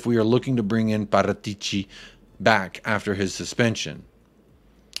sense is if we are looking to bring in Paratici back after his suspension.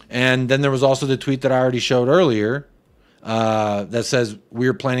 And then there was also the tweet that I already showed earlier that says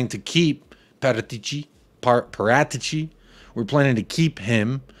we're planning to keep Paratici. We're planning to keep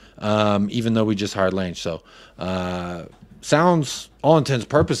him even though we just hired Lange. So sounds, all intents and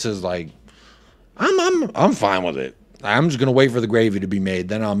purposes, like I'm fine with it. I'm just gonna wait for the gravy to be made,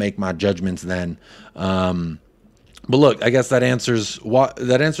 then I'll make my judgments then. But look, I guess that answers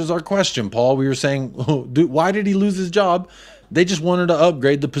our question, Paul. We were saying, why did he lose his job? They just wanted to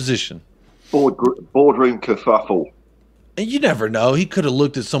upgrade the position. Boardroom kerfuffle. And you never know. He could have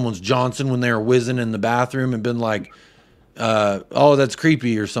looked at someone's Johnson when they were whizzing in the bathroom and been like, "Oh, that's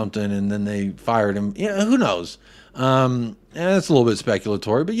creepy" or something, and then they fired him. Yeah, who knows? It's a little bit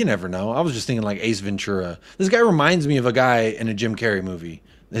speculatory, but you never know. I was just thinking like Ace Ventura. This guy reminds me of a guy in a Jim Carrey movie.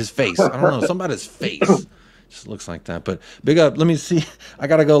 His face, I don't know, something about his face just looks like that. But big up. Let me see. I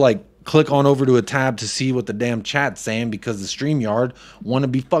gotta go like click on over to a tab to see what the damn chat's saying because the StreamYard want to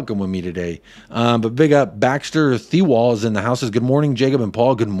be fucking with me today. But big up Baxter Thewall is in the house. Says, good morning, Jacob and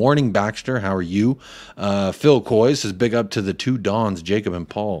Paul. Good morning, Baxter. How are you? Phil Coy says, big up to the two Dons, Jacob and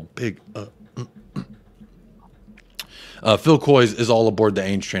Paul. Big up. Phil Coy is all aboard the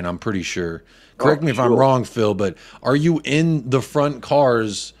Ainge train, I'm pretty sure. Correct me if I'm wrong, Phil, but are you in the front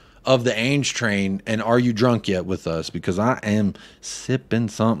cars of the Ainge train, and are you drunk yet with us? Because I am sipping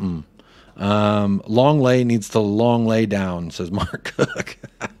something. Long lay needs to long lay down, says Mark Cook.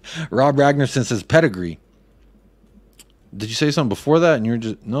 Rob Ragnarsson says pedigree. Did you say something before that? And you're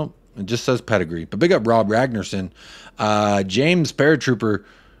just, nope, it just says pedigree. But big up Rob Ragnarsson. James Paratrooper,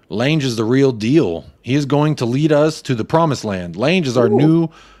 Lange is the real deal. He is going to lead us to the promised land. Lange is our new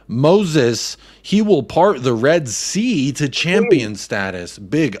Moses. He will part the Red Sea to champion status.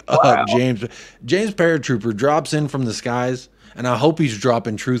 Big up, James. James Paratrooper drops in from the skies. And I hope he's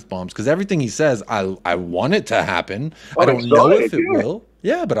dropping truth bombs because everything he says, I want it to happen. I don't know if it will.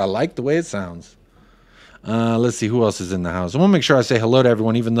 Yeah, but I like the way it sounds. Let's see who else is in the house. I want to make sure I say hello to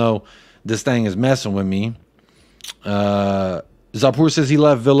everyone, even though this thing is messing with me. Zapur says he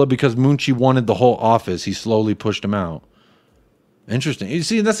left Villa because Munchi wanted the whole office. He slowly pushed him out. Interesting. You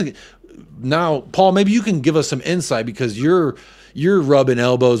see, now, Paul, maybe you can give us some insight because you're rubbing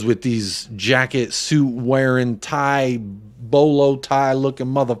elbows with these jacket, suit wearing, bolo tie looking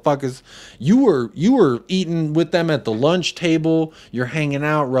motherfuckers. You were eating with them at the lunch table. You're hanging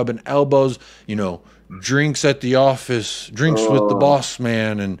out, rubbing elbows. You know, drinks at the office, drinks with the boss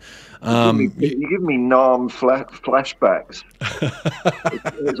man, and you give me flashbacks.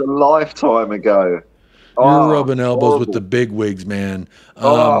 It was a lifetime ago. You're rubbing elbows with the big wigs, man.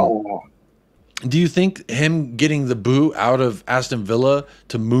 Do you think him getting the boot out of Aston Villa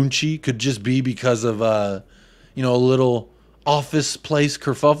to Munchi could just be because of a little office place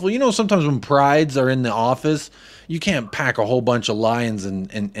kerfuffle? You know, sometimes when prides are in the office, you can't pack a whole bunch of lions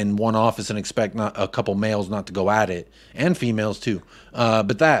in one office and expect not a couple males not to go at it, and females too.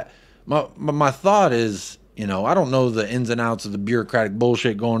 But my thought is, I don't know the ins and outs of the bureaucratic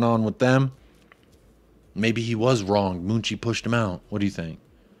bullshit going on with them. Maybe he was wrong. Munchi pushed him out. What do you think?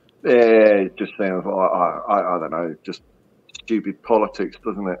 Yeah, it just sounds like, I don't know, just stupid politics,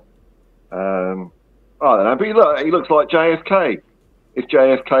 doesn't it? I don't know, but he looks like JFK. If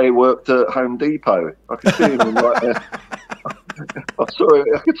JFK worked at Home Depot, I could see him in I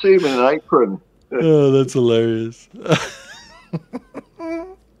could see him in an apron. Oh, that's hilarious.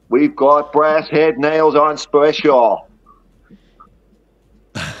 We've got brass head nails on special.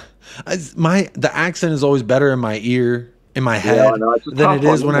 The accent is always better in my ear, in my head, than it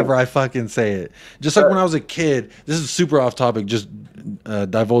is whenever I fucking say it. Just like when I was a kid. This is super off topic. Just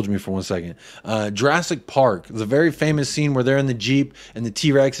divulge me for 1 second. Jurassic Park, the very famous scene where they're in the Jeep and the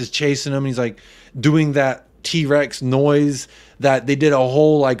T-Rex is chasing them. And he's like doing that T-Rex noise that they did a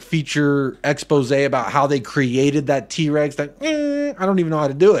whole like feature expose about how they created that T-Rex. That I don't even know how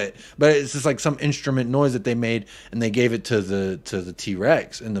to do it, but it's just like some instrument noise that they made and they gave it to the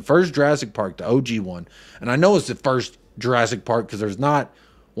T-Rex in the first Jurassic Park, the OG one. And I know it's the first Jurassic Park because there's not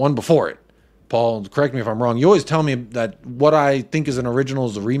one before it. Paul, correct me if I'm wrong. You always tell me that what I think is an original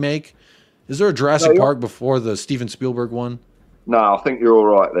is a remake. Is there a Jurassic Park before the Steven Spielberg one? No, I think you're all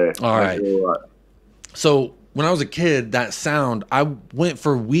right there. All right. So when I was a kid, that sound, I went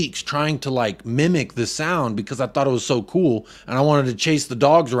for weeks trying to like mimic the sound because I thought it was so cool. And I wanted to chase the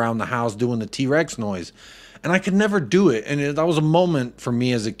dogs around the house doing the T-Rex noise. And I could never do it. And that was a moment for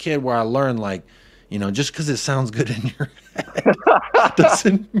me as a kid where I learned like, just because it sounds good in your head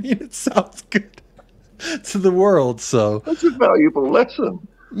doesn't mean it sounds good to the world. So that's a valuable lesson.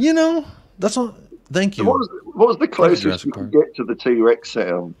 That's all. Thank you. So what was the closest you could get to the T-Rex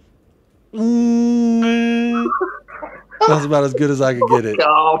sound? That's about as good as I could get it.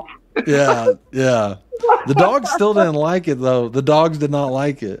 Yeah. The dogs still didn't like it though. The dogs did not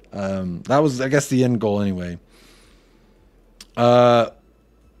like it. That was, I guess, the end goal anyway.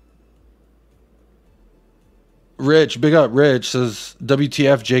 Rich, big up Rich, says,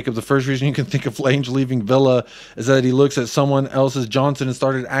 WTF, Jacob, the first reason you can think of Lange leaving Villa is that he looks at someone else's Johnson and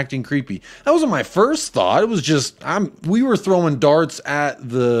started acting creepy. That wasn't my first thought. It was just, we were throwing darts at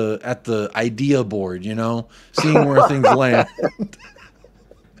the idea board, seeing where things land.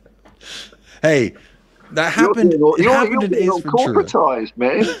 Hey, that happened. It happened in Ace Ventura. Corporatized,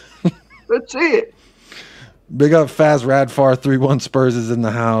 man. That's it. Big up Faz Radfar, 3-1 Spurs is in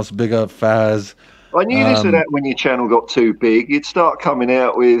the house. Big up Faz. I knew this would happen when your channel got too big. You'd start coming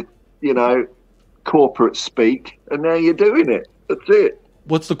out with, corporate speak, and now you're doing it. That's it.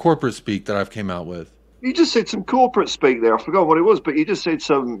 What's the corporate speak that I've came out with? You just said some corporate speak there. I forgot what it was, but you just said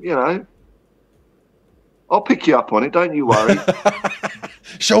some, I'll pick you up on it. Don't you worry.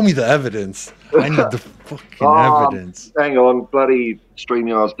 Show me the evidence. I need the fucking evidence. Hang on. Bloody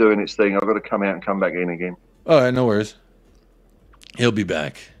StreamYard's doing its thing. I've got to come out and come back in again. All right, no worries. He'll be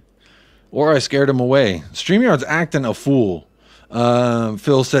back. Or I scared him away. StreamYard's acting a fool.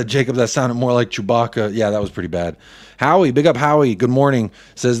 Phil said, Jacob, that sounded more like Chewbacca. Yeah, that was pretty bad. Howie, big up Howie, good morning.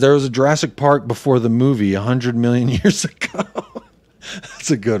 Says there was a Jurassic Park before the movie 100 million years ago.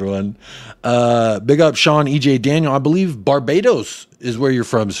 That's a good one. Big up Sean E.J. Daniel. I believe Barbados is where you're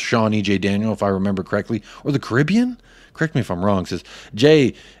from, Sean E.J. Daniel, if I remember correctly. Or the Caribbean? Correct me if I'm wrong. Says,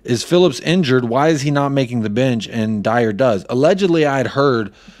 Jay, is Phillips injured? Why is he not making the bench and Dyer does? Allegedly, I had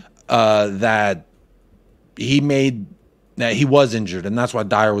heard that he was injured, and that's why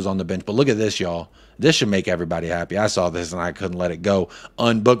Dyer was on the bench. But look at this, y'all. This should make everybody happy. I saw this, and I couldn't let it go.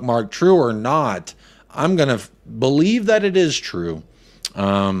 Unbookmarked, true or not, I'm going to believe that it is true.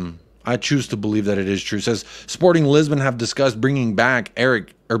 I choose to believe that it is true. It says, Sporting Lisbon have discussed bringing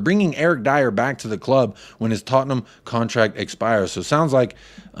Eric Dyer back to the club when his Tottenham contract expires. So it sounds like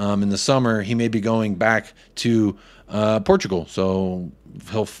in the summer he may be going back to Portugal. So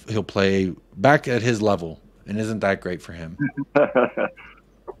he'll play back at his level. And isn't that great for him?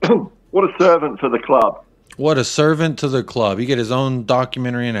 What a servant for the club. What a servant to the club. He get his own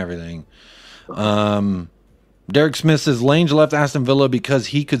documentary and everything. Derek Smith says, Lange left Aston Villa because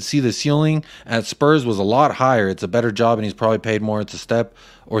he could see the ceiling at Spurs was a lot higher. It's a better job, and he's probably paid more. It's a step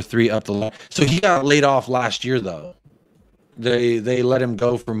or three up the line. So he got laid off last year, though. They let him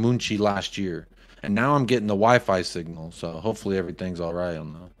go for Munchi last year. And now I'm getting the Wi-Fi signal, so hopefully everything's all right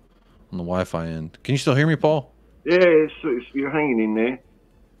on the Wi-Fi end. Can you still hear me, Paul? Yeah, you're hanging in there.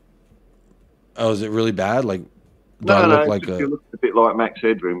 Oh, is it really bad? Like, you look a bit like Max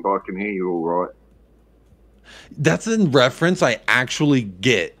Headroom, but I can hear you all right. That's a reference I actually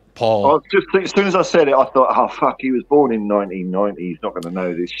get, Paul. As soon as I said it, I thought, oh, fuck, he was born in 1990. He's not going to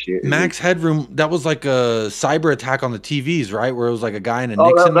know this shit. Max Headroom, that was like a cyber attack on the TVs, right? Where it was like a guy in a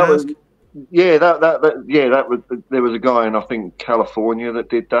Nixon mask? There was a guy in, I think, California that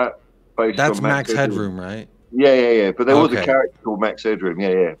did that. That's Max Headroom, right? Yeah. But there was a character called Max Headroom,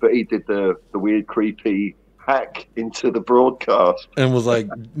 yeah. But he did the weird, creepy hack into the broadcast. And was like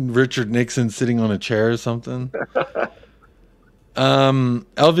Richard Nixon sitting on a chair or something.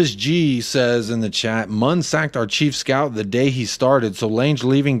 Elvis G says in the chat, Munn sacked our chief scout the day he started, so Lange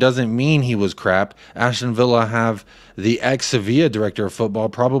leaving doesn't mean he was crap. Aston Villa have the ex-Sevilla director of football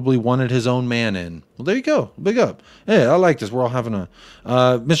probably wanted his own man in. Well, there you go. Big up. Hey, I like this. We're all having a...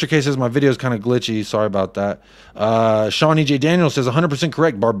 Mr. K says, my video is kind of glitchy. Sorry about that. Sean E.J. Daniel says, 100%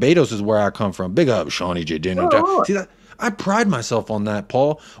 correct. Barbados is where I come from. Big up, Sean E.J. Daniel. Oh, see that? I pride myself on that,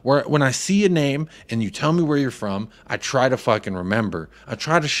 Paul, where when I see a name and you tell me where you're from, I try to fucking remember. I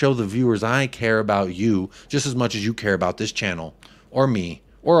try to show the viewers I care about you just as much as you care about this channel or me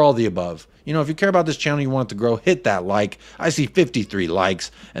or all the above. You know, if you care about this channel, you want it to grow, hit that like. I see 53 likes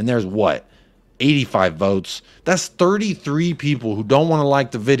and there's what? 85 votes. That's 33 people who don't want to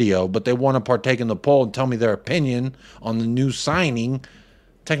like the video, but they want to partake in the poll and tell me their opinion on the new signing.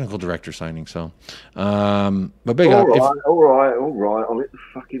 Technical director signing, so but big up. All right. I'll hit the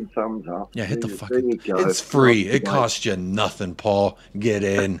fucking thumbs up. Yeah, hit the fucking. It's free. It costs you nothing, Paul. Get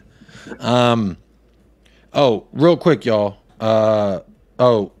in. Oh, real quick, y'all.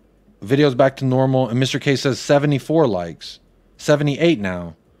 Video's back to normal, and Mr. K says 74 likes, 78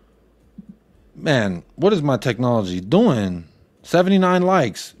 now. Man, what is my technology doing? 79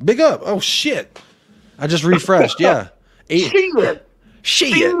 likes. Big up. Oh shit! I just refreshed. Yeah.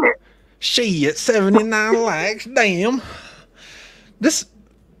 Shit, 79 likes. Damn.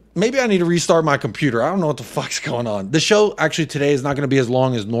 Maybe I need to restart my computer. I don't know what the fuck's going on. The show actually today is not going to be as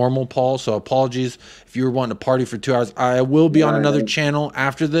long as normal, Paul. So apologies if you were wanting to party for 2 hours. I will be on another channel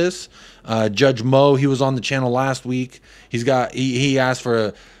after this. Judge Mo, he was on the channel last week. He asked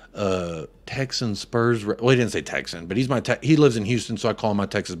for a Texan Spurs. Well, he didn't say Texan, but he lives in Houston, so I call him my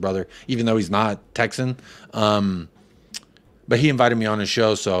Texas brother, even though he's not Texan. But he invited me on his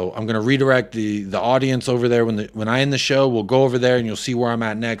show, so I'm going to redirect the audience over there. When I end the show, we'll go over there, and you'll see where I'm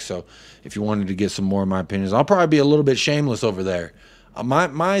at next. So if you wanted to get some more of my opinions, I'll probably be a little bit shameless over there.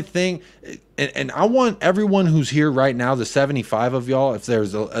 My thing, and I want everyone who's here right now, the 75 of y'all, if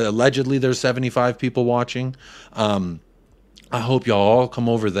there's allegedly there's 75 people watching, I hope y'all all come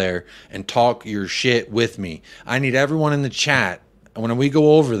over there and talk your shit with me. I need everyone in the chat. When we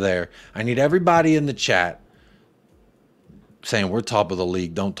go over there, I need everybody in the chat saying we're top of the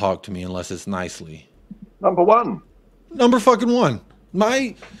league. Don't talk to me unless it's nicely. Number one. Number fucking one.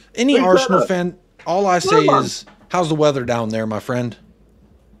 Any Arsenal fan, All I say is, how's the weather down there, my friend?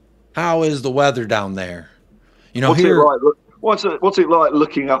 How is the weather down there? You know, what's it like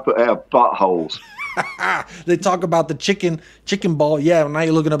looking up at our buttholes? They talk about the chicken ball. Yeah, now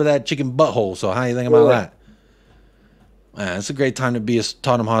you're looking up at that chicken butthole. So how you think about that? Man, it's a great time to be a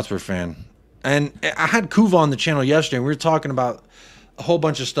Tottenham Hotspur fan. And I had Kuva on the channel yesterday, and we were talking about a whole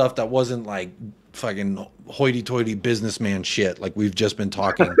bunch of stuff that wasn't like fucking hoity-toity businessman shit like we've just been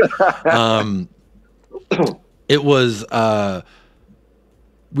talking. It was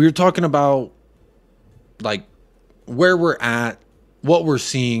we were talking about like where we're at, what we're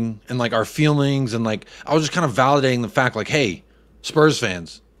seeing, and like our feelings, and like I was just kind of validating the fact like, hey, Spurs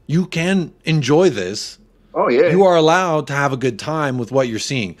fans, you can enjoy this. Oh yeah, you are allowed to have a good time with what you're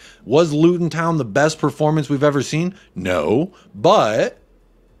seeing. Was Luton Town the best performance we've ever seen? No, but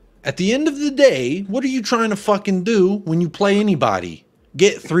at the end of the day, what are you trying to fucking do when you play anybody?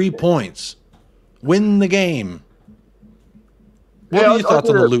 Get 3 points, win the game. What are your thoughts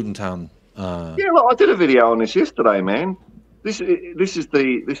on the Luton Town? Look, I did a video on this yesterday, man. This is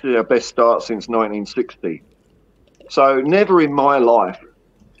our best start since 1960. So never in my life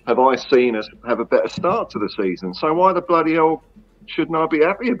have I seen us have a better start to the season. So why the bloody hell shouldn't I be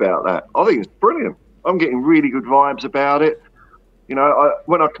happy about that? I think it's brilliant. I'm getting really good vibes about it. You know,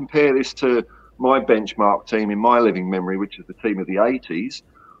 when I compare this to my benchmark team in my living memory, which is the team of the 80s,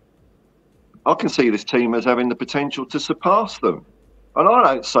 I can see this team as having the potential to surpass them. And I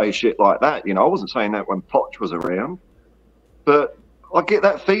don't say shit like that. You know, I wasn't saying that when Poch was around. But I get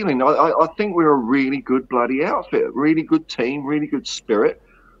that feeling. I think we're a really good bloody outfit, really good team, really good spirit.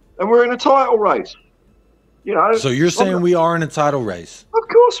 And we're in a title race. You know. So you're saying we are in a title race? Of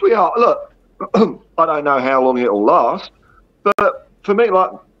course we are. Look, I don't know how long it'll last. But for me,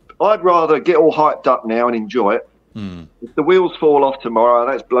 like, I'd rather get all hyped up now and enjoy it. If the wheels fall off tomorrow,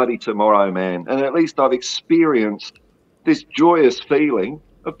 that's bloody tomorrow, man. And at least I've experienced this joyous feeling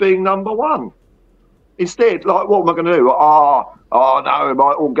of being number one. Instead, like, what am I going to do? Oh no, it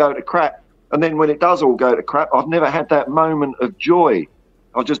might all go to crap. And then when it does all go to crap, I've never had that moment of joy.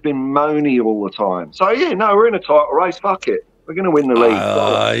 I've just been moany all the time. So, yeah, no, we're in a title race. Fuck it. We're going to win the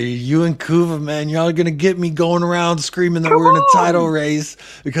league. You and Kuva, man, y'all going to get me going around screaming that we're in a title race.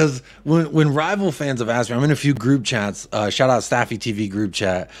 Because when rival fans have asked me, I'm in a few group chats. Shout out Staffy TV group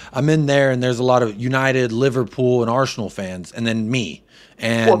chat. I'm in there, and there's a lot of United, Liverpool, and Arsenal fans, and then me.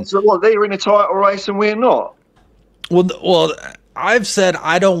 And they're in a title race and we're not? Well, I've said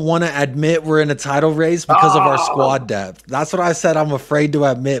I don't want to admit we're in a title race because of our squad depth. That's what I said I'm afraid to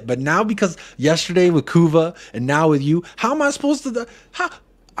admit. But now, because yesterday with Kuva and now with you, how am I supposed to...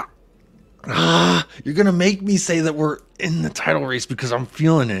 you're going to make me say that we're in the title race because I'm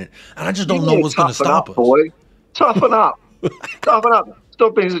feeling it. And I just don't know what's going to stop us. Boy. Toughen up. Toughen up.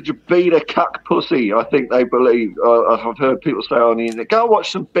 Stop being such a beta cuck pussy, I think they believe. I've heard people say on the internet, go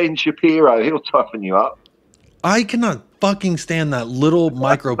watch some Ben Shapiro. He'll toughen you up. I cannot fucking stand that little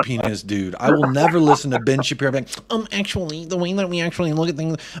micro penis dude. I will never listen to Ben Shapiro like, actually, the way that we actually look at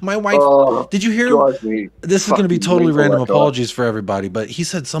things. My wife, did you hear? This is going to be totally random. Apologies for everybody, but he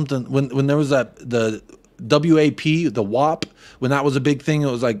said something when there was the WAP, the WAP, when that was a big thing.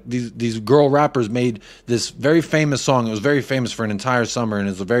 It was like these girl rappers made this very famous song. It was very famous for an entire summer, and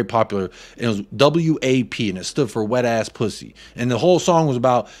it was very popular. It was WAP, and it stood for wet ass pussy. And the whole song was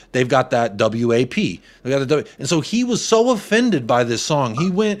about they've got that WAP. They got the W. And so he was so offended by this song, he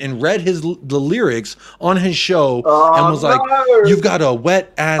went and read the lyrics on his show and was like, "You've got a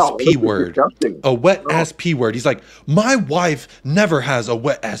wet ass P word, a wet ass P word." He's like, "My wife never has a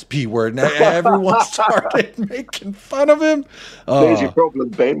wet ass P word." And everyone started making fun of him. There's your problem,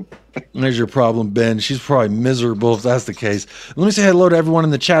 Ben. There's your problem, Ben. She's probably miserable if that's the case. Let me say hello to everyone in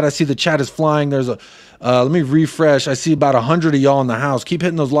the chat. I see the chat is flying. There's a let me refresh. I see about 100 of y'all in the house. Keep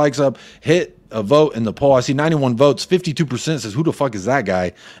hitting those likes up. Hit a vote in the poll. I see 91 votes. 52% says, who the fuck is that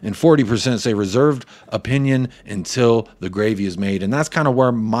guy? And 40% say reserved opinion until the gravy is made. And that's kind of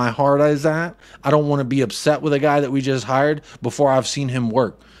where my heart is at. I don't want to be upset with a guy that we just hired before I've seen him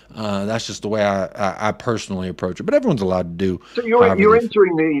work. That's just the way I personally approach it. But everyone's allowed to do. So you're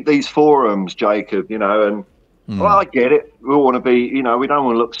entering these forums, Jacob, you know, and well, I get it. We want to be, you know, we don't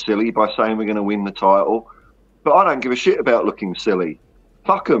want to look silly by saying we're going to win the title. But I don't give a shit about looking silly.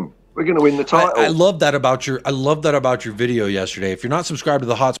 Fuck them. We're going to win the title. I love that about your video yesterday. If you're not subscribed to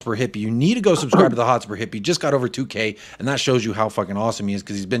the Hotspur Hippie, you need to go subscribe to the Hotspur Hippie. He just got over 2K, and that shows you how fucking awesome he is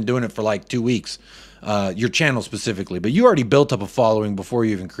because he's been doing it for like 2 weeks. Your channel specifically, but you already built up a following before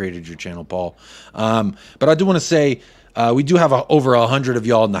you even created your channel, Paul. But I do want to say we do have over 100 of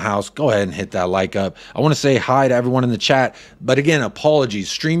y'all in the house. Go ahead and hit that like up. I want to say hi to everyone in the chat, but again, apologies.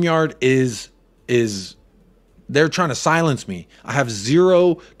 StreamYard is is they're trying to silence me. I have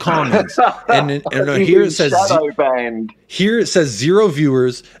 0 comments, and here it says shadow banned. Here it says 0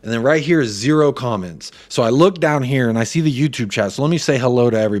 viewers, and then right here is 0 comments. So I look down here and I see the YouTube chat. So let me say hello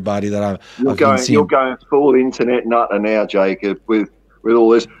to everybody that I've been seeing. You're going full internet nutter now, Jacob, with all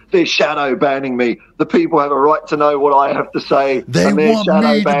this. They're shadow banning me. The people have a right to know what I have to say. They want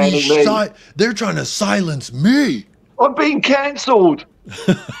me to be they're trying to silence me. I'm being cancelled.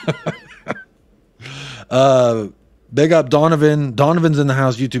 Big up Donovan. Donovan's in the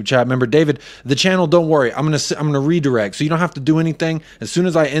house YouTube chat. Remember, David, the channel, don't worry. I'm gonna redirect, so you don't have to do anything. As soon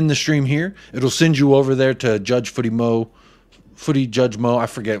as I end the stream here, it'll send you over there to Footy Judge Mo. I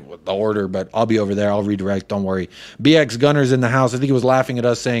forget what the order, but I'll be over there. I'll redirect. Don't worry. BX Gunner's in the house. I think he was laughing at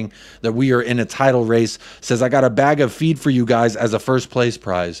us saying that we are in a title race. Says, I got a bag of feed for you guys as a first place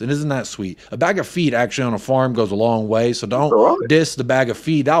prize. And isn't that sweet? A bag of feed actually on a farm goes a long way. So don't diss the bag of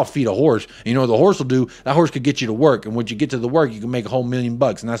feed. I'll feed a horse. And you know what the horse will do? That horse could get you to work. And once you get to the work, you can make a whole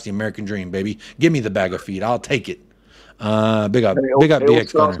 $1,000,000. And that's the American dream, baby. Give me the bag of feed. I'll take it. Big up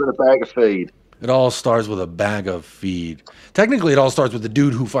BX Gunner. With a bag of feed. It all starts with a bag of feed. Technically, it all starts with the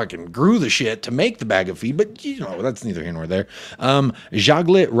dude who fucking grew the shit to make the bag of feed, but you know, that's neither here nor there.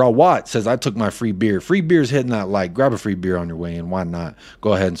 Jaglit Rawat says, I took my free beer. Free beer's hitting that like. Grab a free beer on your way in. Why not?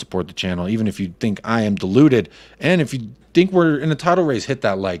 Go ahead and support the channel, even if you think I am deluded. And if you think we're in a title race, hit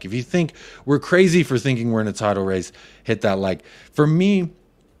that like. If you think we're crazy for thinking we're in a title race, hit that like. For me,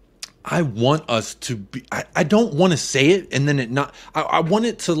 I want us to be, I don't want to say it and then it not, I want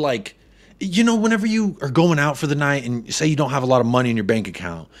it to like, you know, whenever you are going out for the night and say you don't have a lot of money in your bank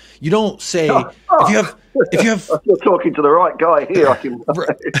account, you don't say if you have you're talking to the right guy here. I can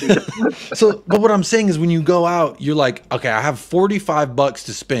So, but what I'm saying is when you go out, you're like, okay, I have $45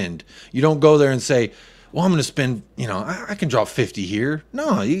 to spend. You don't go there and say, well, I'm going to spend, you know, I can drop 50 here.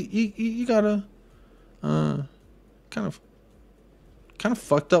 No, you gotta kind of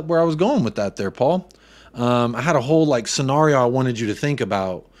fucked up where I was going with that there, Paul. I had a whole like scenario I wanted you to think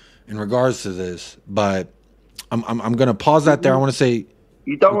about in regards to this, but I'm going to pause that there. I want to say,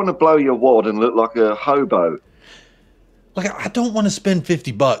 you don't want to blow your wad and look like a hobo. Like, I don't want to spend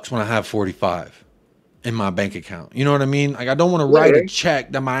 $50 when I have 45 in my bank account. You know what I mean? Like, I don't want to write a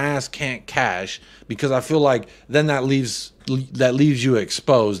check that my ass can't cash because I feel like then that leaves you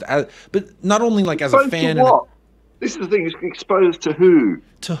exposed. But not only like as a fan. To what? This is the thing. It's exposed to who?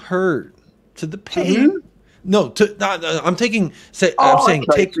 To hurt. To the pain. To no, I'm taking. I'm saying.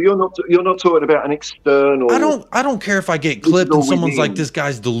 Okay. So you're not talking about an external. I don't care if I get clipped and someone's like, "This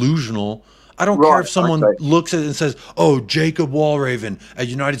guy's delusional." I don't care if someone looks at it and says, "Oh, Jacob Wallraven at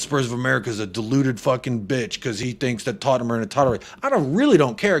United Spurs of America is a deluded fucking bitch because he thinks that Tottenham are in a title race." I really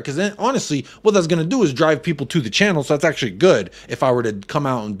don't care because then, honestly, what that's going to do is drive people to the channel. So that's actually good. If I were to come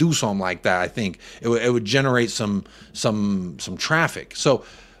out and do something like that, I think it would generate some traffic. So.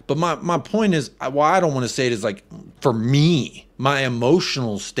 But my point is, why I don't want to say it is like, for me, my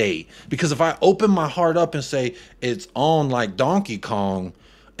emotional state. Because if I open my heart up and say it's on like Donkey Kong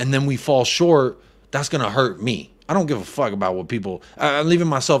and then we fall short, that's going to hurt me. I don't give a fuck about what people... I'm leaving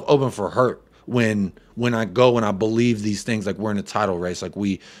myself open for hurt when I go and I believe these things, like we're in a title race, like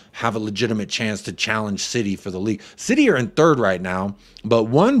we have a legitimate chance to challenge City for the league. City are in third right now, but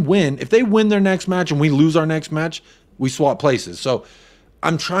one win, if they win their next match and we lose our next match, we swap places. So...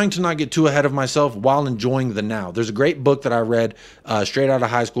 I'm trying to not get too ahead of myself while enjoying the now. There's a great book that I read straight out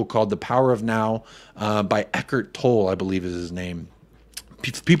of high school called The Power of Now by Eckhart Tolle, I believe is his name.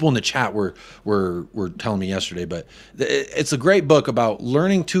 People in the chat were telling me yesterday, but it's a great book about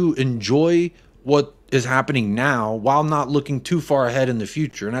learning to enjoy what is happening now while not looking too far ahead in the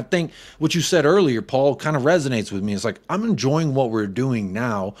future. And I think what you said earlier, Paul, kind of resonates with me. It's like, I'm enjoying what we're doing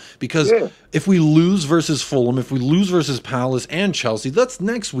now because if we lose versus Fulham, if we lose versus Palace and Chelsea, that's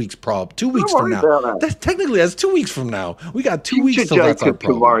next week's problem. 2 weeks from now. That's 2 weeks from now. We got 2 weeks till that's our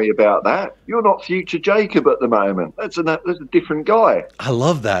problem. Can worry about that. You're not future Jacob at the moment. That's a different guy. I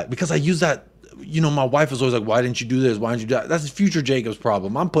love that because I use that. You know, my wife was always like, why didn't you do this? Why didn't you do that? That's future Jacob's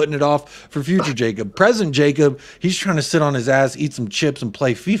problem. I'm putting it off for future Jacob. Present Jacob, he's trying to sit on his ass, eat some chips, and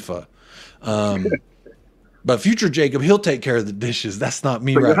play FIFA. But future Jacob, he'll take care of the dishes. That's not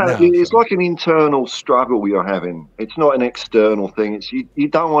me right now. It's like an internal struggle you're having. It's not an external thing. It's you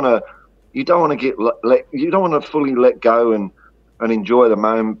don't want to fully let go and enjoy the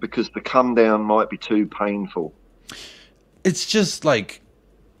moment because the come down might be too painful. It's just like,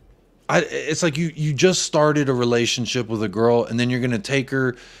 it's like you just started a relationship with a girl and then you're going to take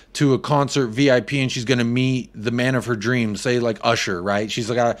her to a concert VIP and she's going to meet the man of her dreams, say like Usher, right? She's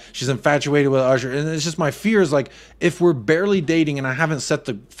like, she's infatuated with Usher. And it's just my fear is like, if we're barely dating and I haven't set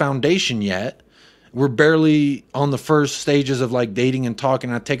the foundation yet, We're barely on the first stages of like dating and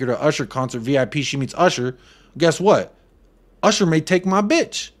talking. I take her to Usher concert, VIP. She meets Usher. Guess what? Usher may take my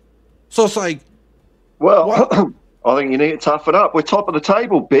bitch. So it's like, well, I think you need to toughen up. We're top of the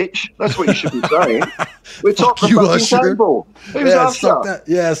table, bitch. That's what you should be saying. We're top of the fucking table. Who's Usher?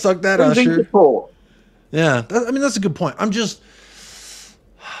 Suck that, Who's Usher. Yeah, I mean, that's a good point. I'm just...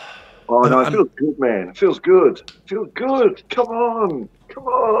 Oh, no, it feels good, man. It feels good. It feels good. Come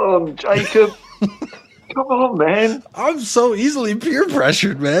on, Jacob. Come on, man. I'm so easily peer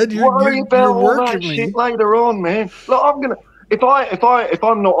pressured, man. Worry about all that shit later on, man. Look, I'm gonna. If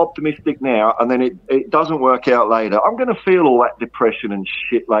I'm not optimistic now, and then it doesn't work out later, I'm gonna feel all that depression and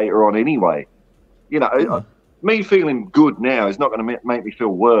shit later on anyway. You know, me feeling good now is not gonna make me feel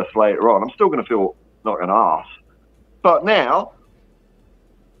worse later on. I'm still gonna feel like an arse. But now,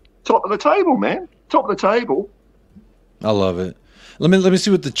 top of the table, man. Top of the table. I love it. Let me see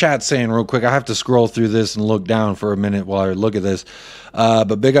what the chat's saying real quick. I have to scroll through this and look down for a minute while I look at this.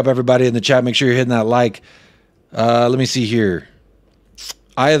 But big up everybody in the chat. Make sure you're hitting that like. Let me see here.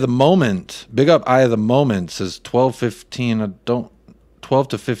 Eye of the Moment. Big up Eye of the Moment says 12-15. 12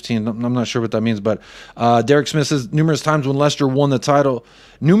 to 15. I'm not sure what that means, but Derek Smith says numerous times when Leicester won the title,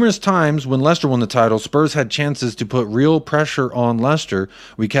 Spurs had chances to put real pressure on Leicester.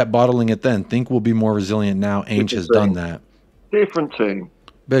 We kept bottling it then. Think we'll be more resilient now. Ainge has done that. Different team.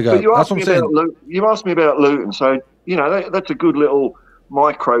 Big up. That's what I'm saying. You asked me about Luton, so you know that's a good little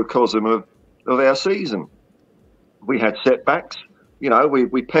microcosm of our season. We had setbacks. You know,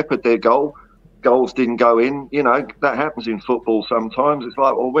 we peppered their goals didn't go in. You know, that happens in football sometimes. It's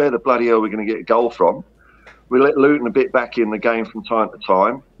like, well, where the bloody hell are we going to get a goal from? We let Luton a bit back in the game from time to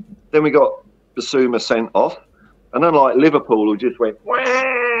time. Then we got Basuma sent off. And unlike Liverpool, who just went,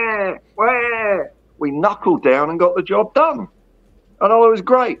 wah, wah, we knuckled down and got the job done. And it was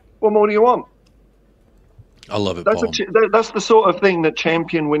great. What more do you want? I love it, Paul. That's the sort of thing that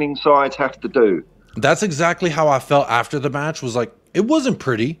champion winning sides have to do. That's exactly how I felt after the match. Was like, it wasn't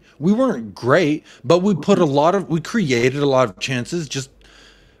pretty. We weren't great, but we created a lot of chances. Just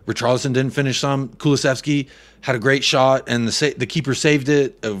Richarlison didn't finish some. Kulusevski had a great shot, and the keeper saved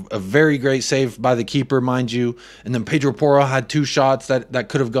it. A very great save by the keeper, mind you. And then Pedro Porro had 2 shots that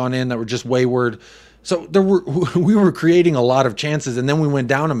could have gone in that were just wayward. So we were creating a lot of chances, and then we went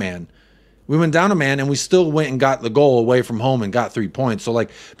down a man. And we still went and got the goal away from home and got 3 points. So, like,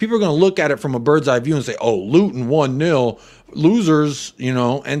 people are going to look at it from a bird's eye view and say, oh, Luton 1-0, losers, you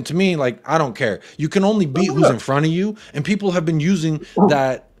know. And to me, like, I don't care. You can only beat who's in front of you. And people have been using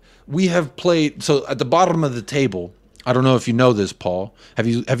that. We have played. So, at the bottom of the table, I don't know if you know this, Paul. Have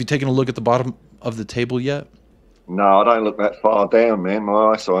you taken a look at the bottom of the table yet? No, I don't look that far down, man.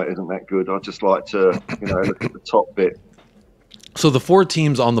 My eyesight isn't that good. I just like to, look at the top bit. So the 4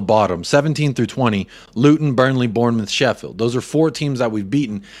 teams on the bottom, 17 through 20, Luton, Burnley, Bournemouth, Sheffield. Those are 4 teams that we've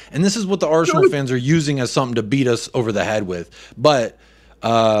beaten. And this is what the Arsenal fans are using as something to beat us over the head with. But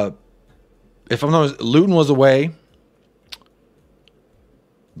if I'm not, Luton was away.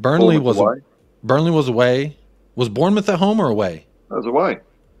 Burnley was away. Was Bournemouth at home or away? That was away.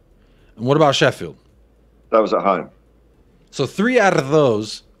 And what about Sheffield? That was at home. So 3 out of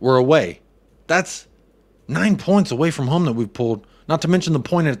those were away. That's 9 points away from home that we've pulled, not to mention the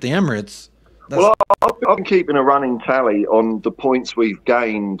point at the Emirates. Well, I've been keeping a running tally on the points we've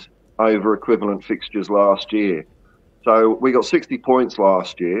gained over equivalent fixtures last year. So we got 60 points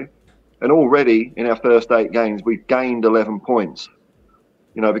last year, and already in our first 8 games, we've gained 11 points.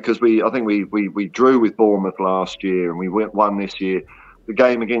 You know, because I think we drew with Bournemouth last year, and we won this year. The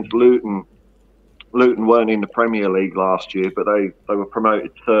game against Luton weren't in the Premier League last year, but they were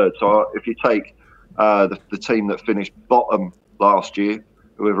promoted 3rd. So if you take the team that finished bottom last year,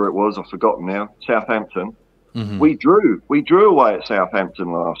 whoever it was, I've forgotten now, Southampton. Mm-hmm. We drew away at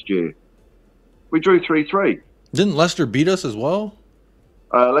Southampton last year. We drew 3-3. Didn't Leicester beat us as well?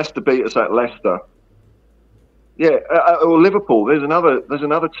 Leicester beat us at Leicester. Yeah, or Liverpool. There's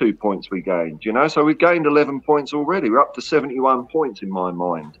another 2 points we gained. You know, so we've gained 11 points already. We're up to 71 points in my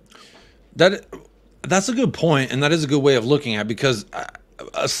mind. That's a good point, and that is a good way of looking at it, because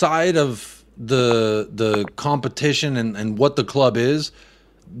aside of the competition and what the club is,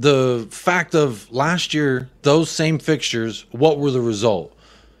 the fact of last year, those same fixtures, what were the result?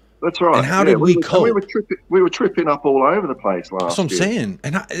 That's right. And how did we cope? We were tripping up all over the place last year. That's what I'm saying.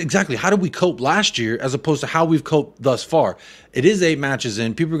 And exactly, how did we cope last year as opposed to how we've coped thus far? It is 8 matches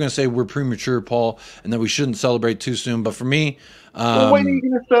in. People are going to say we're premature, Paul, and that we shouldn't celebrate too soon. But for me... well, when are you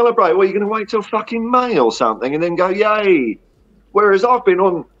going to celebrate? Well, you're going to wait till fucking May or something and then go, yay. Whereas I've been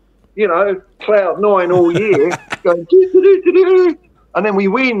on... cloud 9 all year, going, and then we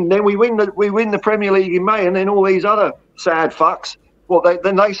win. Then we win the Premier League in May, and then all these other sad fucks.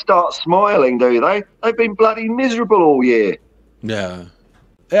 Then they start smiling, do they? They've been bloody miserable all year. Yeah.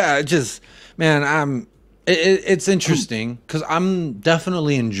 Just, man, it's interesting because I'm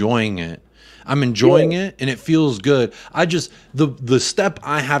definitely enjoying it. I'm enjoying it, and it feels good. I just, the step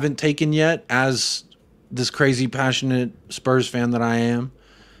I haven't taken yet as this crazy passionate Spurs fan that I am,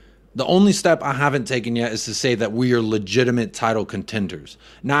 the only step I haven't taken yet is to say that we are legitimate title contenders.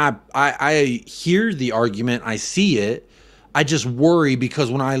 Now, I hear the argument. I see it. I just worry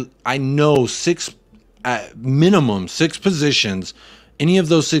because when I know at minimum six positions, any of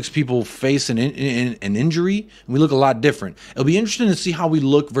those six people face an injury, and we look a lot different. It'll be interesting to see how we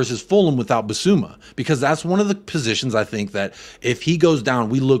look versus Fulham without Bissouma, because that's one of the positions I think that if he goes down,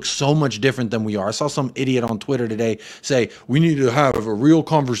 we look so much different than we are. I saw some idiot on Twitter today say, we need to have a real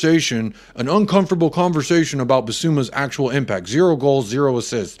conversation, an uncomfortable conversation about Bissouma's actual impact. 0 goals, 0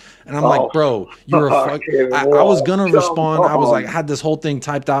 assists. And I'm like, bro, you're a fuck. I was going to respond. I was like, I had this whole thing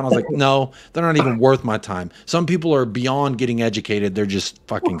typed out. And I was like, no, they're not even worth my time. Some people are beyond getting educated. They're just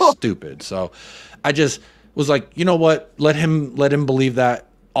fucking stupid. So I just was like, you know what? Let him believe that.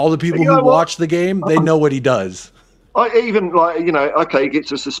 All the people who watch the game, they know what he does. I even okay, he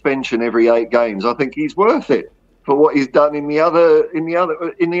gets a suspension every 8 games. I think he's worth it for what he's done in the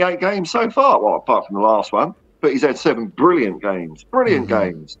 8 games so far. Well, apart from the last one, but he's had 7 brilliant games.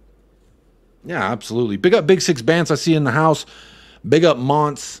 Games. Yeah, absolutely. Big up Big Six Bants I see in the house. Big up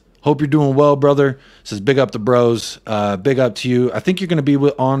Monts. Hope you're doing well, brother. Says big up the bros. Big up to you. I think you're going to be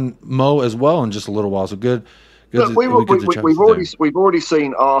on Mo as well in just a little while. So good. Look, we've already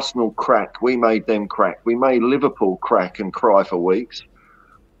seen Arsenal crack. We made them crack. We made Liverpool crack and cry for weeks.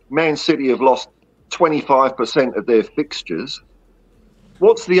 Man City have lost 25% of their fixtures.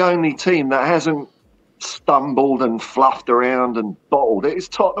 What's the only team that hasn't stumbled and fluffed around and bottled it? It's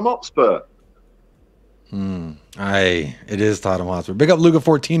Tottenham Hotspur. It is Tottenham Hotspur. Big up Luca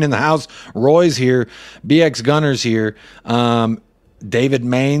 14 in the house. Roy's here. BX Gunners here. David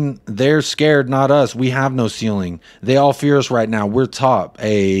Main, they're scared, not us. We have no ceiling. They all fear us right now. We're top.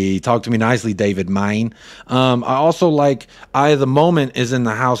 Hey, talk to me nicely, David Main. I also like the moment is in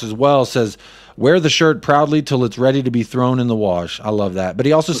the house as well. Says, wear the shirt proudly till it's ready to be thrown in the wash. I love that. But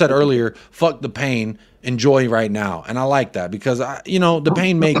he also said earlier, fuck the pain, enjoy right now. And I like that because the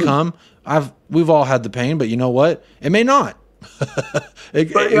pain may come. We've all had the pain, but you know what? It may not.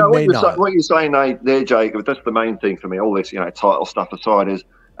 It may not. What you're saying there, Jacob, that's the main thing for me. All this, title stuff aside, is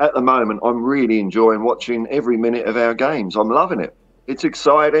at the moment I'm really enjoying watching every minute of our games. I'm loving it. It's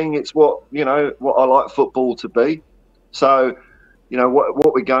exciting. It's what I like football to be. So,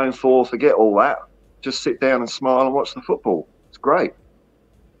 what we're going for, forget all that. Just sit down and smile and watch the football. It's great.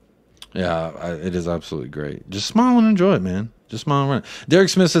 Yeah, it is absolutely great. Just smile and enjoy it, man. Just smile and run. Derek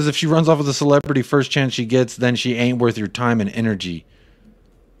Smith says if she runs off with a celebrity first chance she gets, then she ain't worth your time and energy.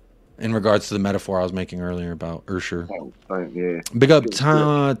 In regards to the metaphor I was making earlier about Ursher. Yeah. Big up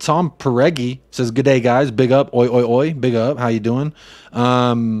Tom Peregi says, good day, guys. Big up. Oi, oi, oi. Big up. How you doing?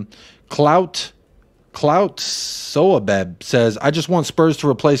 Clout Soabeb says, I just want Spurs to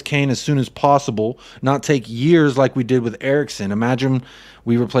replace Kane as soon as possible, not take years like we did with Eriksen. Imagine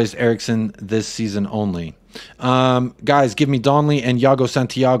we replaced Eriksen this season only. Guys, give me Donley and Iago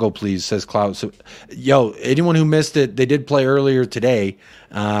Santiago, please, says Clout. So, anyone who missed it, they did play earlier today,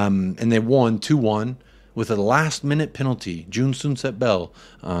 and they won 2-1 with a last-minute penalty. June Sunset Bell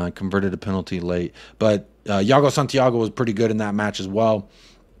converted a penalty late. But Iago Santiago was pretty good in that match as well.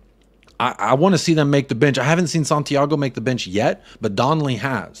 I want to see them make the bench. I haven't seen Santiago make the bench yet, but Donley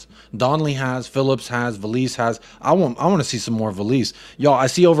has. Phillips has, Valise has. I want to see some more Valise. Y'all, I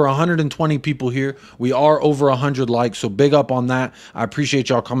see over 120 people here. We are over 100 likes, so big up on that. I appreciate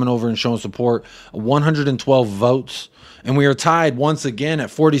y'all coming over and showing support. 112 votes. And we are tied once again at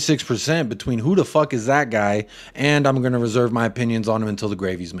 46% between who the fuck is that guy, and I'm going to reserve my opinions on him until the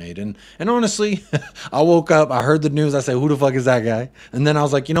gravy's made. And honestly, I woke up, I heard the news, I said, who the fuck is that guy? And then I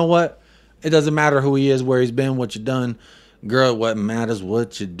was like, you know what? It doesn't matter who he is, where he's been, what you done. Girl, what matters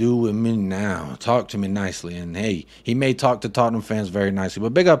what you do with me now. Talk to me nicely. And hey, he may talk to Tottenham fans very nicely.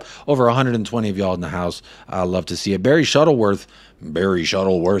 But big up over 120 of y'all in the house. I love to see it. Barry Shuttleworth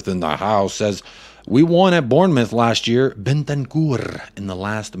in the house says, we won at Bournemouth last year. Bentancur in the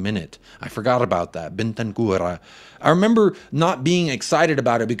last minute. I forgot about that. Bentancur. I remember not being excited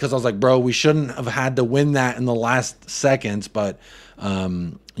about it because I was like, bro, we shouldn't have had to win that in the last seconds. But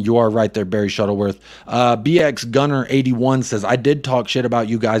You are right there, Barry Shuttleworth. BX Gunner 81 says, I did talk shit about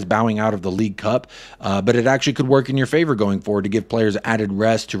you guys bowing out of the League Cup, but it actually could work in your favor going forward to give players added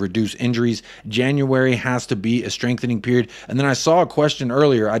rest to reduce injuries. January has to be a strengthening period. And then I saw a question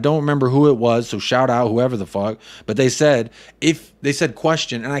earlier. I don't remember who it was, so shout out whoever the fuck. But they said,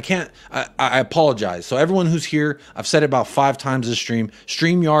 question, and I apologize. So everyone who's here, I've said it about 5 times this stream.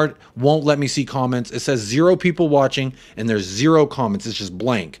 StreamYard won't let me see comments. It says 0 people watching, and there's 0 comments. It's just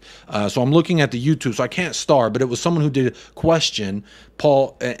blank. So I'm looking at the YouTube, so I can't star, but it was someone who did a question,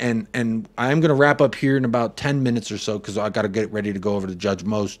 Paul, and I am going to wrap up here in about 10 minutes or so because I got to get ready to go over to Judge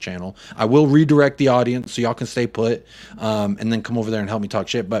Mo's channel. I will redirect the audience so y'all can stay put and then come over there and help me talk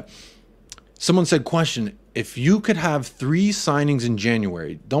shit. But someone said, question, if you could have 3 signings in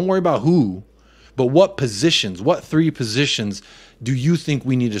January, don't worry about who, but what 3 positions do you think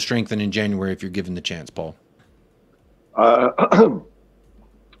we need to strengthen in January if you're given the chance, Paul?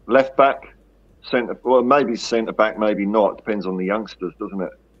 Left back, centre, well, maybe centre back, maybe not. Depends on the youngsters, doesn't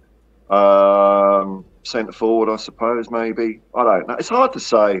it? Centre forward, I suppose, maybe. I don't know. It's hard to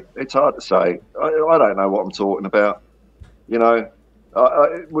say. I don't know what I'm talking about. You know, I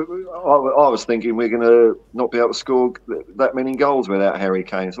was thinking we're going to not be able to score that many goals without Harry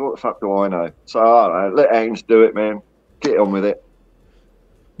Kane. So what the fuck do I know? So I don't know. Let Ainge do it, man. Get on with it.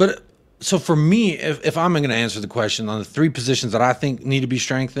 But so for me, if I'm going to answer the question on the 3 positions that I think need to be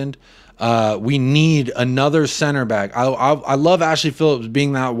strengthened, we need another center back. I love Ashley Phillips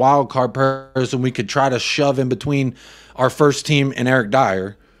being that wild card person we could try to shove in between our first team and Eric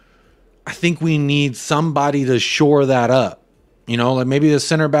Dyer. I think we need somebody to shore that up. You know, like maybe the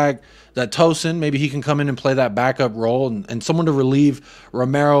center back, that Tosin, maybe he can come in and play that backup role, and someone to relieve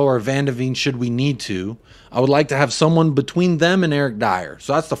Romero or Van de Veen should we need to. I would like to have someone between them and Eric Dyer.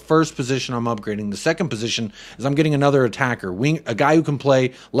 So that's the first position I'm upgrading. The second position is I'm getting another attacker, a guy who can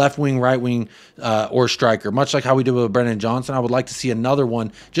play left wing, right wing, or striker, much like how we did with Brennan Johnson. I would like to see another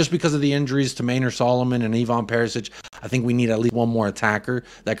one just because of the injuries to Maynard Solomon and Ivan Perisic. I think we need at least one more attacker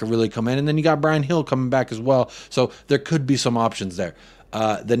that could really come in. And then you got Brian Hill coming back as well. So there could be some options there.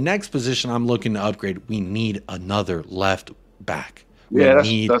 The next position I'm looking to upgrade, we need another left back.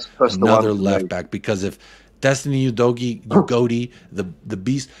 That's another left back, because if Destiny Udogie, the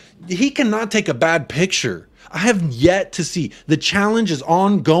beast, he cannot take a bad picture. I have yet to see. The challenge is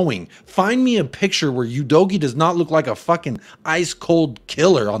ongoing. Find me a picture where Udogie does not look like a fucking ice cold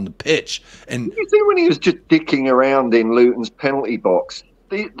killer on the pitch. And you see when he was just dicking around in Luton's penalty box,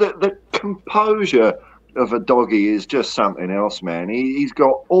 the composure of a doggy is just something else, man. He's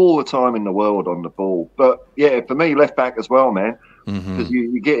got all the time in the world on the ball. But yeah, for me, left back as well, man. Because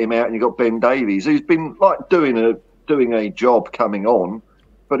you get him out and you got Ben Davies, who's been like doing a job coming on,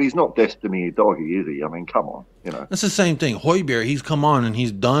 but he's not Destiny Doggy, is he? I mean, come on, you know. That's the same thing. Højbjerg, he's come on and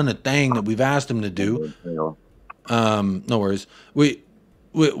he's done a thing that we've asked him to do. No worries. With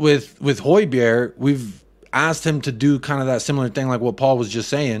Højbjerg, we've asked him to do kind of that similar thing, like what Paul was just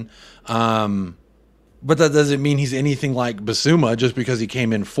saying. But that doesn't mean he's anything like Basuma just because he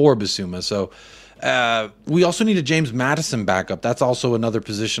came in for Basuma. So we also need a James Maddison backup. That's also another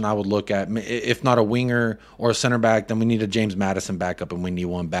position I would look at. If not a winger or a center back, then we need a James Maddison backup, and we need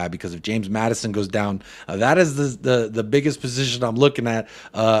one bad, because if James Maddison goes down, that is the biggest position I'm looking at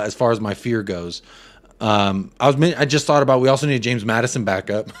as far as my fear goes. I just thought about, we also need a James Maddison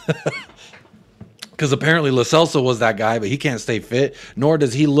backup. Because apparently Lo Celso was that guy, but he can't stay fit, nor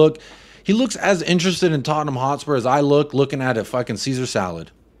does he look. He looks as interested in Tottenham Hotspur as I looking at a fucking Caesar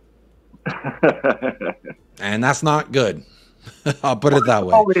salad. And that's not good. I'll put it that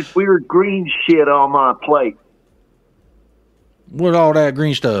way. All this weird green shit on my plate. What all that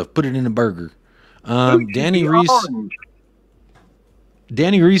green stuff? Put it in a burger. Danny Reese.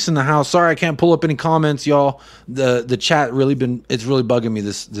 Danny Reese in the house. Sorry, I can't pull up any comments, y'all. The chat it's really bugging me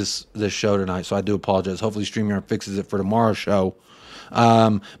this show tonight, so I do apologize. Hopefully StreamYard fixes it for tomorrow's show.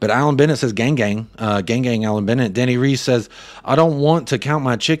 But Alan Bennett says gang Alan Bennett. Danny Reese says, I don't want to count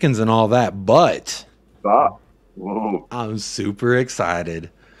my chickens and all that, but I'm super excited.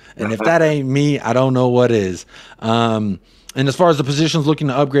 And if that ain't me, I don't know what is. And as far as the positions looking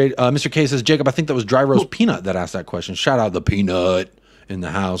to upgrade, Mr. K says, Jacob, I think that was Dry Roast Peanut that asked that question. Shout out the Peanut in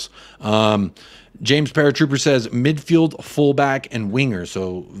the house. James Paratrooper says midfield, fullback, and winger.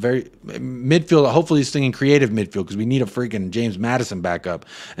 So very midfield. Hopefully he's thinking creative midfield, because we need a freaking James Maddison backup.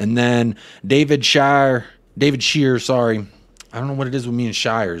 And then David Shear, sorry. I don't know what it is with me and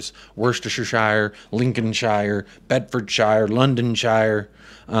Shires. Worcestershire, Lincolnshire, Bedfordshire, Londonshire,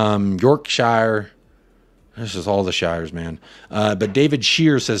 Yorkshire. This is all the Shires, man. But David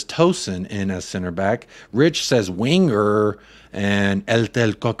Shear says Tosin in as center back. Rich says Winger. And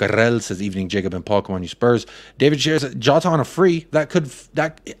Int'l Cocarel says evening, Jacob and Paul. Come on, you Spurs. David Shear says Jota on a free.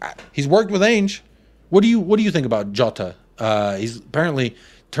 He's worked with Ainge. What do you think about Jota? He's apparently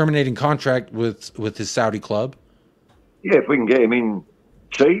terminating contract with his Saudi club. Yeah, if we can get him in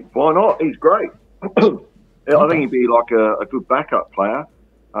cheap, why not? He's great. I think he'd be like a good backup player.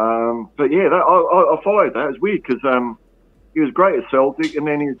 But yeah, I followed that. It's weird because he was great at Celtic, and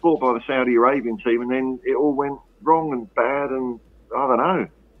then he was bought by the Saudi Arabian team, and then it all went wrong and bad, and I don't know.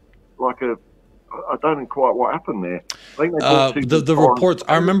 I don't know quite what happened there. I think the reports.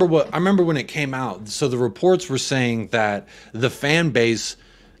 I remember when it came out. So the reports were saying that the fan base,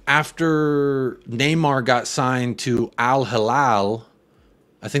 after Neymar got signed to Al Hilal,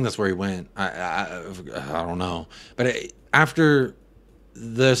 I think that's where he went. I don't know, but after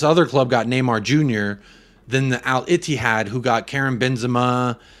this other club got Neymar Jr., then the Al Ittihad, who got Karim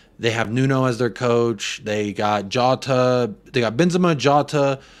Benzema, they have Nuno as their coach. They got Jota. They got Benzema,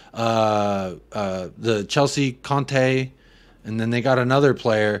 Jota, the Chelsea Conte, and then they got another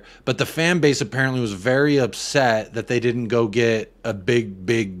player. But the fan base apparently was very upset that they didn't go get a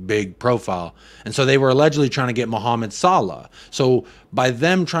big profile. And so they were allegedly trying to get Mohamed Salah. So by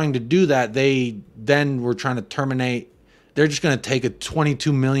them trying to do that, they then were trying to terminate. They're just going to take a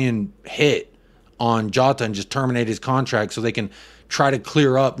 22 million hit on Jota and just terminate his contract so they can try to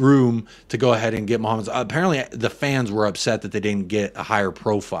clear up room to go ahead and get Mohamed. Apparently, the fans were upset that they didn't get a higher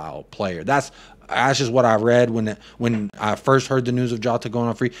profile player. That's just what I read when I first heard the news of Jota going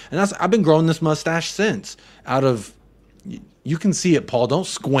on free. And I've been growing this mustache since. You can see it, Paul. Don't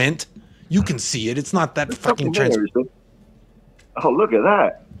squint. You can see it. It's not that fucking transparent. Oh, look at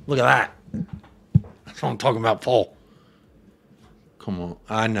that. Look at that. That's what I'm talking about, Paul. Come on.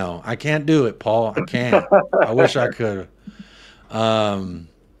 I know. I can't do it, Paul. I can't. I wish I could.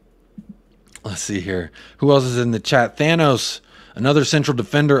 Let's see here. Who else is in the chat? Thanos, another central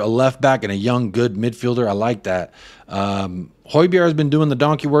defender, a left back, and a young, good midfielder. I like that. Højbjerg has been doing the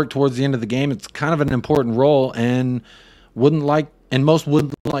donkey work towards the end of the game. It's kind of an important role, and most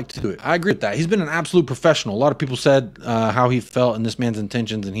wouldn't like to do it. I agree with that. He's been an absolute professional. A lot of people said how he felt in this man's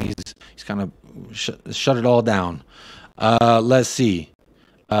intentions, and he's kind of shut it all down. Let's see.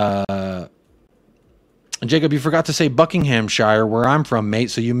 Jacob, you forgot to say Buckinghamshire, where I'm from,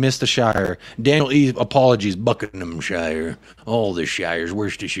 mate, so you missed the Shire. Daniel E., apologies, Buckinghamshire. All the Shires,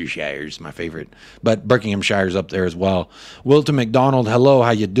 Worcestershire's my favorite. But Buckinghamshire's up there as well. Wilton McDonald, hello,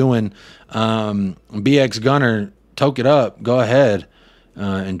 how you doing? BX Gunner, toke it up, go ahead.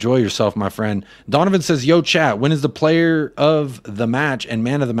 Enjoy yourself, my friend. Donovan says, yo, chat, when is the player of the match and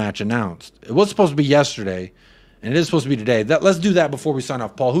man of the match announced? It was supposed to be yesterday. And it is supposed to be today. Let's do that before we sign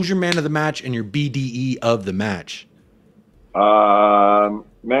off. Paul, who's your man of the match and your BDE of the match?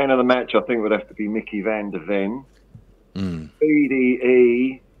 Man of the match, I think, would have to be Mickey van der Ven.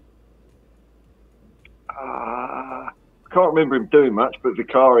 BDE, I can't remember him doing much, but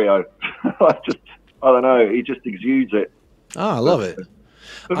Vicario. I don't know. He just exudes it. Oh, I love it.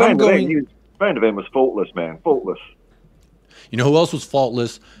 But Van der Ven was faultless, man. Faultless. You know who else was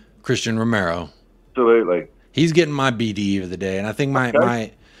faultless? Christian Romero. Absolutely. He's getting my BDE of the day, and I think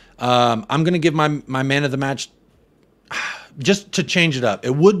I'm going to give my man of the match just to change it up.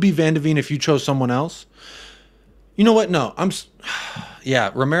 It would be Van de Ven if you chose someone else. You know what? No,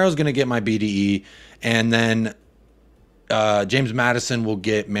 Romero's going to get my BDE, and then James Maddison will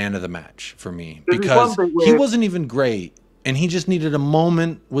get man of the match for me because he wasn't even great, and he just needed a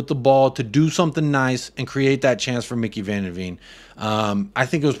moment with the ball to do something nice and create that chance for Mickey van der Ven. I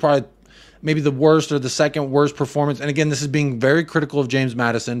think it was probably maybe the worst or the second worst performance. And again, this is being very critical of James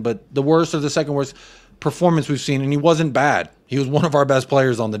Maddison, but the worst or the second worst performance we've seen, and he wasn't bad. He was one of our best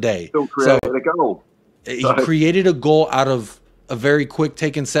players on the day. Still created a goal. He created a goal out of a very quick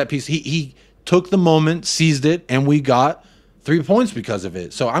taken set piece. He took the moment, seized it, and we got 3 points because of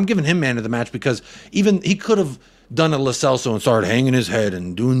it. So I'm giving him man of the match because even he could have done a Lo Celso and started hanging his head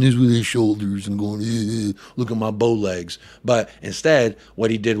and doing this with his shoulders and going, look at my bow legs. But instead, what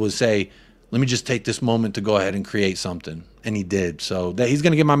he did was say, let me just take this moment to go ahead and create something. And he did. So he's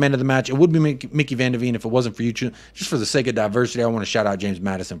going to get my man of the match. It would be Mickey van der Ven if it wasn't for you. Just for the sake of diversity, I want to shout out James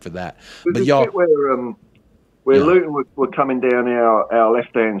Maddison for that. But y'all, where Luton were coming down our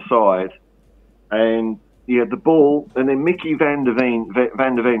left-hand side, and you had the ball, and then Mickey van der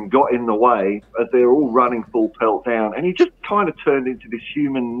Ven got in the way as they were all running full pelt down, and he just kind of turned into this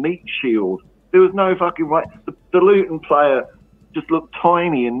human meat shield. There was no fucking way. The Luton player just looked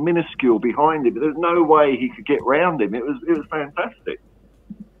tiny and minuscule behind him. But there's no way he could get round him. It was fantastic.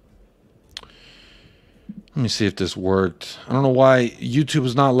 Let me see if this worked. I don't know why YouTube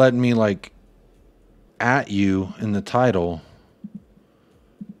is not letting me like at you in the title.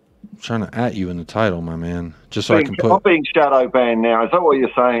 I'm trying to at you in the title, my man, just so I can put. I'm being shadow banned now. Is that what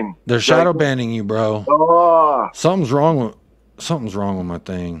you're saying? They're shadow banning you, bro. Oh. Something's wrong with my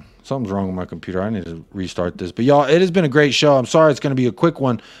thing. Something's wrong with my computer. I need to restart this. But y'all, it has been a great show. I'm sorry it's going to be a quick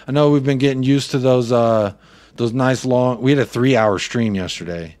one. I know we've been getting used to those nice long. We had a 3-hour stream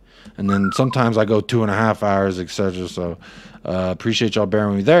yesterday, and then sometimes I go 2.5 hours, etc. So appreciate y'all bearing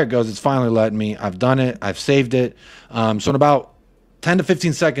with me. There it goes. It's finally letting me. I've done it. I've saved it. So in about 10 to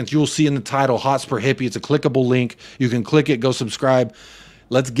 15 seconds, you'll see in the title, Hotspur Hippie. It's a clickable link. You can click it, go subscribe.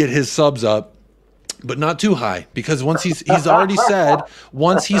 Let's get his subs up, but not too high, because once he's already said,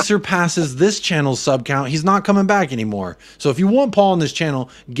 once he surpasses this channel's sub count, he's not coming back anymore. So if you want Paul on this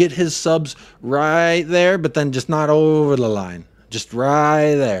channel, get his subs right there, but then just not over the line. Just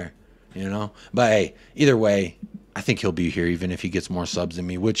right there, you know? But hey, either way, I think he'll be here even if he gets more subs than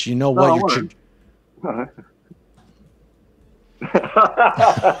me, which, you know what?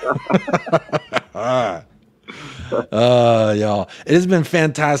 Y'all, it has been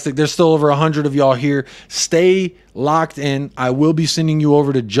fantastic. There's still over 100 of y'all here. Stay locked in. I will be sending you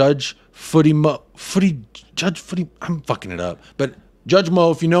over to Judge I'm fucking it up, but Judge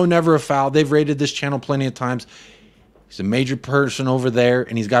Mo, if you know Never a Foul, they've rated this channel plenty of times. He's a major person over there,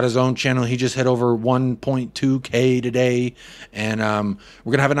 and he's got his own channel. He just hit over 1.2K today, and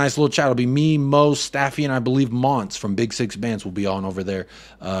we're gonna have a nice little chat. It'll be me, Mo, Staffy, and I believe Monts from Big Six Bands will be on over there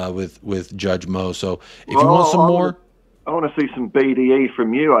with Judge Mo. So if you want some more, I want to see some BDE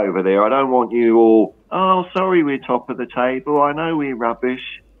from you over there. I don't want you all. Oh, sorry, we're top of the table. I know we're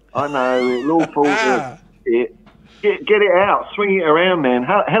rubbish. I know it'll all fall to it. Get it out, swing it around, man.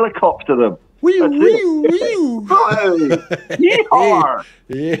 Helicopter them. Yeehaw!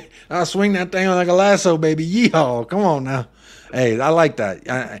 Yeah, I'll swing that thing like a lasso, baby. Yeehaw! Come on now. Hey, I like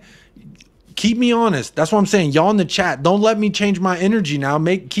that. Keep me honest. That's what I'm saying. Y'all in the chat, don't let me change my energy now.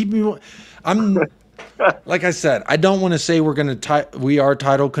 Keep me. I'm like I said. I don't want to say we are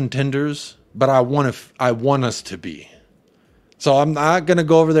title contenders, but I want us to be. So I'm not gonna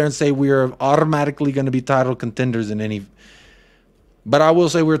go over there and say we are automatically going to be title contenders in any. But I will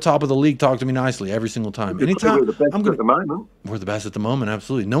say we're top of the league. Talk to me nicely every single time. Anytime, we're the best at the moment. We're the best at the moment.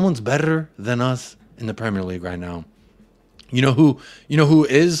 Absolutely, no one's better than us in the Premier League right now. You know who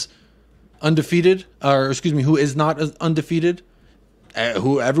is undefeated, or excuse me, who is not undefeated?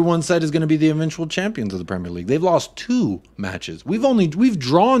 Who everyone said is going to be the eventual champions of the Premier League. They've lost 2 matches. We've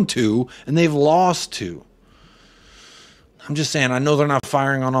drawn 2, and they've lost 2. I'm just saying. I know they're not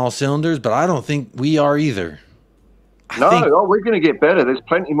firing on all cylinders, but I don't think we are either. We're going to get better. There's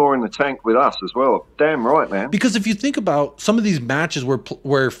plenty more in the tank with us as well. Damn right, man. Because if you think about some of these matches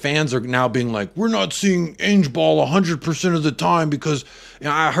where fans are now being like, we're not seeing Ainge ball 100% of the time because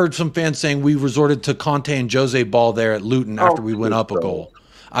I heard some fans saying we resorted to Conte and Jose ball there at Luton after we went up a goal.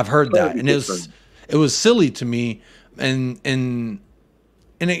 I've heard that, and it was silly to me, and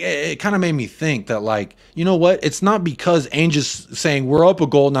it kind of made me think that, like, you know what? It's not because Ainge is saying we're up a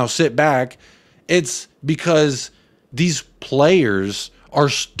goal, now sit back. It's because these players are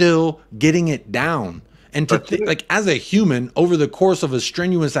still getting it down. And to think, like, as a human, over the course of a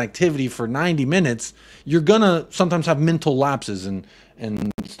strenuous activity for 90 minutes, you're gonna sometimes have mental lapses and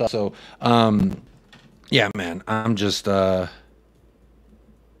stuff. So, yeah, man, I'm just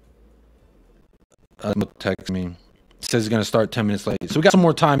text me. He says he's gonna start 10 minutes late. So we got some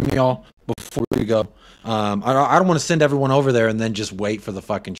more time, y'all, before we go. I don't want to send everyone over there and then just wait for the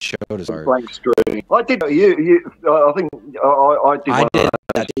fucking show to start. Blank screen. I did. I think I did. I did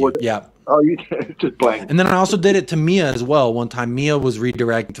that to you. Yeah. Oh, you just blank. And then I also did it to Mia as well. One time, Mia was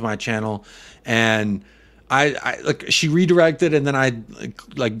redirecting to my channel, and I like she redirected, and then I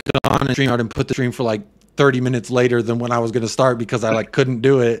like got on and stream out and put the stream for like 30 minutes later than when I was going to start because I like couldn't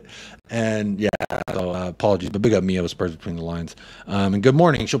do it. And yeah, so apologies, but big up Mia with Spurs Between the Lines. And good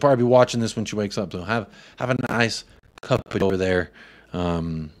morning. She'll probably be watching this when she wakes up. So have a nice cup over there,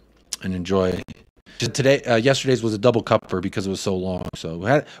 and enjoy. Just today, yesterday's was a double cupper because it was so long.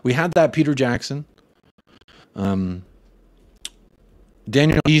 So we had that Peter Jackson.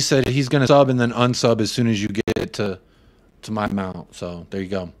 Daniel E said he's going to sub and then unsub as soon as you get to my amount. So there you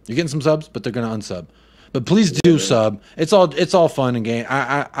go. You're getting some subs, but they're going to unsub. But please do sub. It's all fun and game.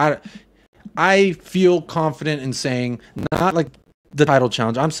 I feel confident in saying, not like the title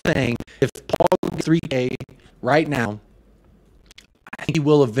challenge. I'm saying if Paul gets 3K right now, I think he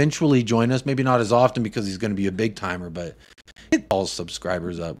will eventually join us. Maybe not as often because he's going to be a big timer, but get Paul's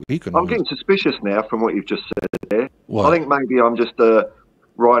subscribers up. I'm getting suspicious now from what you've just said there. What? I think maybe I'm just a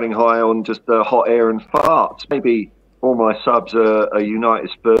riding high on just hot air and farts. Maybe all my subs are United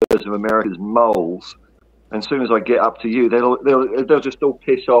Spurs of America's moles. And as soon as I get up to you, they'll just all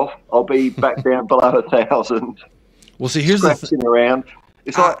piss off. I'll be back down below 1,000. Well, see, here's the thing. Around.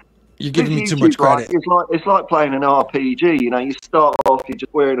 It's like you're giving me too much credit. It's like playing an RPG. You know, you start off, you're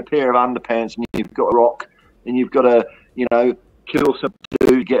just wearing a pair of underpants, and you've got a rock, and you've got to, you know, kill some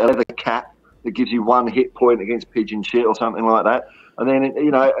dude, get a leather cap that gives you 1 hit point against pigeon shit or something like that. And then,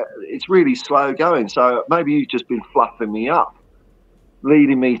 you know, it's really slow going. So maybe you've just been fluffing me up,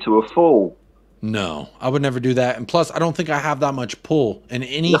 leading me to a fall. No, I would never do that. And plus, I don't think I have that much pull in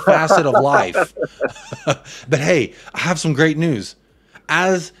any facet of life. But hey, I have some great news.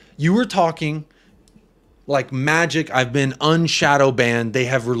 As you were talking, like magic, I've been unshadow banned. They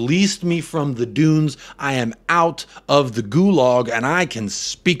have released me from the dunes. I am out of the gulag, and I can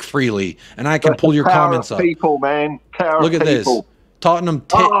speak freely, and I can pull your comments up. People, man. Look at this. Tottenham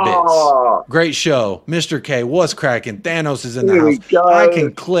Titbits. Great show. Mr. K, what's cracking? Thanos is in the house. I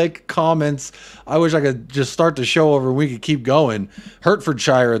can click comments. I wish I could just start the show over and we could keep going.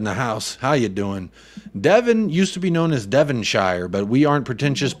 Hertfordshire in the house. How you doing? Devon used to be known as Devonshire, but we aren't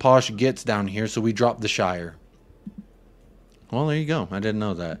pretentious posh gits down here, so we dropped the Shire. Well, there you go. I didn't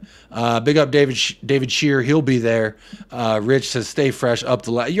know that. Big up David Shear. He'll be there. Rich says, stay fresh up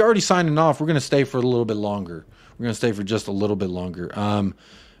the You're already signing off. We're going to stay for a little bit longer. We're going to stay for just a little bit longer.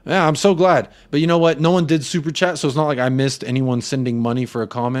 Yeah, I'm so glad. But you know what? No one did super chat, so it's not like I missed anyone sending money for a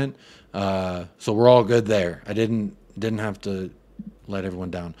comment. So we're all good there. I didn't have to let everyone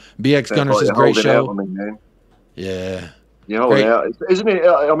down. BX Gunner says, great show. Yeah. Yeah, isn't it?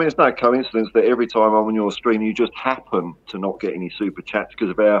 I mean, it's no coincidence that every time I'm on your stream, you just happen to not get any super chats because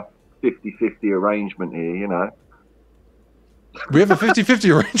of our 50-50 arrangement here, you know. We have a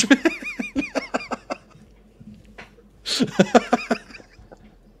 50-50 arrangement?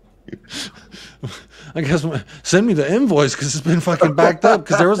 I guess send me the invoice because it's been fucking backed up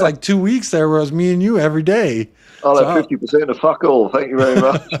because there was like 2 weeks there where it was me and you every day. I'll have 50% of fuck all. Thank you very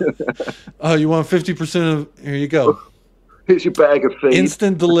much. Oh, you want 50% of... Here you go. Here's your bag of feed.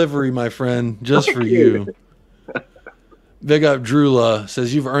 Instant delivery, my friend, just for you. Big up Drula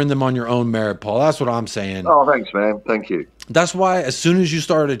says, you've earned them on your own merit, Paul. That's what I'm saying. Oh, thanks, man. Thank you. That's why as soon as you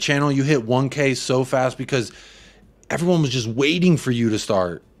started a channel, you hit 1K so fast because everyone was just waiting for you to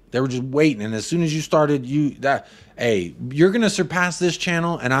start. They were just waiting. And as soon as you started, hey, you're going to surpass this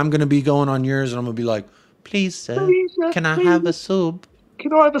channel and I'm going to be going on yours and I'm going to be like, please, sir, can I have a sub?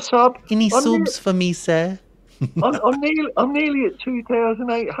 Can I have a sub? Any subs for me, sir? I'm nearly at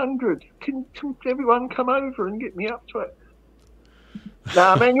 2,800. Can everyone come over and get me up to it?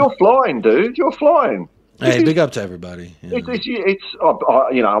 Nah, man, you're flying, dude. You're flying. Hey, big up to everybody. Yeah. It's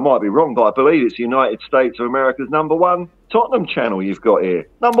you know, I might be wrong, but I believe it's the United States of America's #1 Tottenham channel you've got here.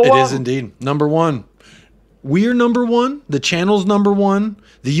 Number one. It is indeed. #1. We're #1. The channel's #1.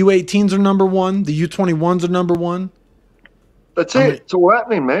 The U18s are #1. The U21s are #1. That's it. It's all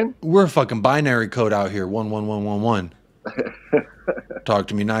happening, man. We're a fucking binary code out here. 11111. Talk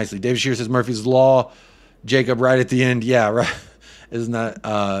to me nicely. David Shear says Murphy's Law. Jacob right at the end. Yeah, right. Isn't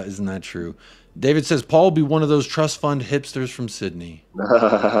that true? David says Paul will be one of those trust fund hipsters from Sydney.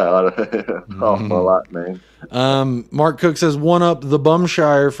 Oh, my luck, man. Mark Cook says one up the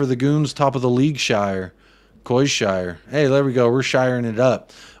Bumshire for the Goons, top of the league Shire. Coyshire. Hey, there we go. We're shiring it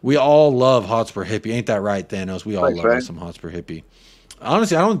up. We all love Hotspur Hippie. Ain't that right, Thanos? We all love us some Hotspur Hippie.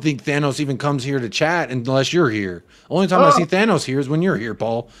 Honestly, I don't think Thanos even comes here to chat unless you're here. Only time I see Thanos here is when you're here,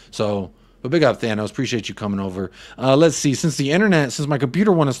 Paul. So, but big up, Thanos. Appreciate you coming over. Let's see. Since my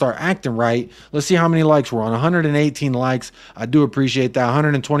computer want to start acting right, let's see how many likes we're on. 118 likes. I do appreciate that.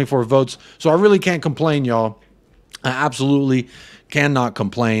 124 votes. So I really can't complain, y'all. I absolutely cannot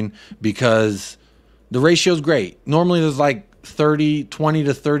complain because the ratio's great. Normally there's like 20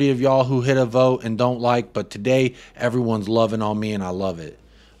 to 30 of y'all who hit a vote and don't like, but today everyone's loving on me and I love it.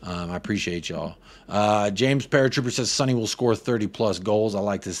 I appreciate y'all. James Paratrooper says Sonny will score 30+ goals. I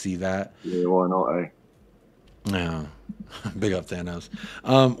like to see that. Yeah, why not, eh? Yeah. Big up, Thanos.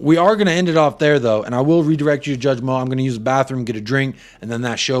 We are going to end it off there, though, and I will redirect you to Judge Mo. I'm going to use the bathroom, get a drink, and then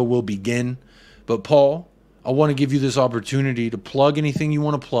that show will begin. But, Paul, I want to give you this opportunity to plug anything you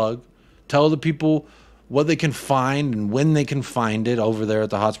want to plug. Tell the people what they can find and when they can find it over there at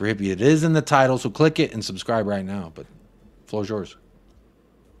the Hotspur Hippie. It is in the title, so click it and subscribe right now. But the floor's yours.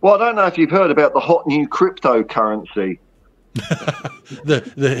 Well, I don't know if you've heard about the hot new cryptocurrency. the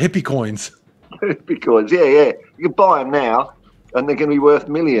hippie coins. Hippie coins, yeah. You can buy them now, and they're going to be worth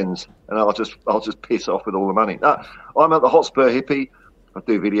millions. And I'll just piss off with all the money. No, I'm at the Hotspur Hippie. I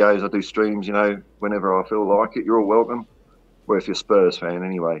do videos, I do streams, you know, whenever I feel like it. You're all welcome. Well, if you're a Spurs fan,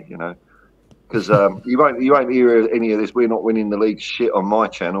 anyway, you know, because you won't hear any of this. We're not winning the league shit on my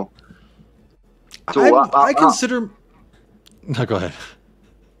channel. I consider. No, go ahead.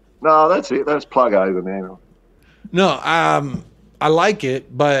 No, that's it. That's plug over, man. No, I like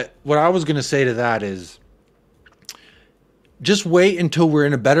it, but what I was gonna say to that is, just wait until we're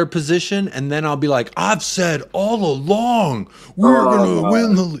in a better position, and then I'll be like, I've said all along we're gonna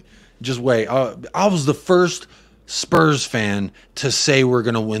win the league. Just wait. I was the first Spurs fan to say we're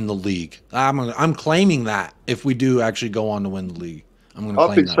gonna win the league. I'm claiming that if we do actually go on to win the league,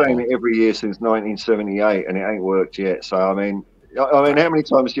 I've been saying it every year since 1978, and it ain't worked yet. So I mean, how many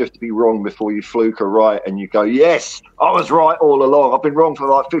times do you have to be wrong before you fluke a right and you go, yes, I was right all along. I've been wrong for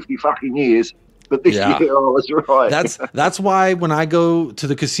like 50 fucking years, but this year I was right. That's why when I go to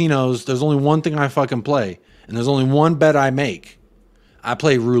the casinos, there's only one thing I fucking play, and there's only one bet I make. I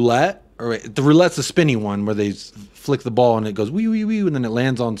play roulette, or the roulette's a spinny one where they flick the ball and it goes wee wee wee, and then it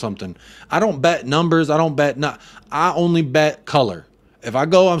lands on something. I don't bet numbers. I don't bet I only bet color. If I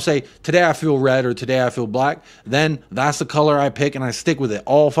go and say, today I feel red or today I feel black, then that's the color I pick, and I stick with it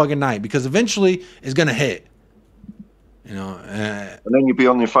all fucking night, because eventually it's going to hit. You know, and then you'd be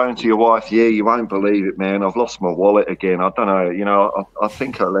on your phone to your wife. Yeah, you won't believe it, man. I've lost my wallet again. I don't know. You know, I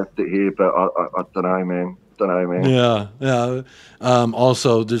think I left it here, but I don't know, man. Yeah.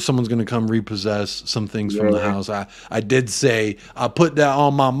 Also, there's someone's going to come repossess some things from the house. I did say I put that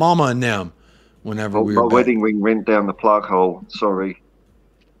on my mama and them whenever we were. My wedding ring went down the plug hole. Sorry.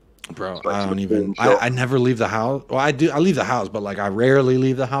 Bro, I don't even. I never leave the house. Well, I do. I leave the house, but like I rarely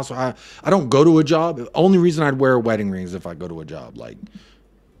leave the house. I don't go to a job. The only reason I'd wear a wedding ring is if I go to a job. Like,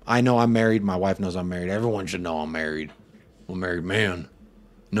 I know I'm married. My wife knows I'm married. Everyone should know I'm married. I'm a married man.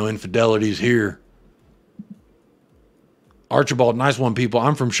 No infidelities here. Archibald, nice one, people.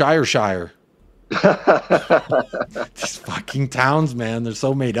 I'm from Shire. These fucking towns, man. They're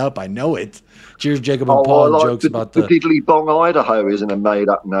so made up. I know it. Cheers, Jacob and Paul. Jokes about the Diddley Bong, Idaho isn't a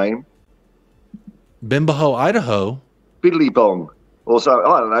made-up name. Bimbaho, Idaho. Biddly Bong. Also,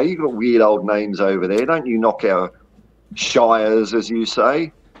 I don't know. You've got weird old names over there. Don't you knock our shires, as you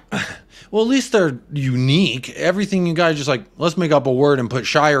say? Well, at least they're unique. Everything you guys just like, let's make up a word and put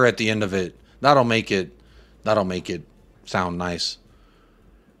shire at the end of it. That'll make it sound nice.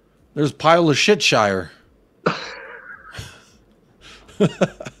 There's pile of shit shire.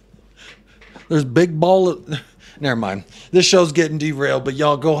 There's big ball of... Never mind. This show's getting derailed, but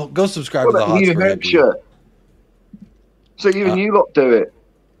y'all go subscribe to the Hotspur. New Hampshire. So even you lot do it.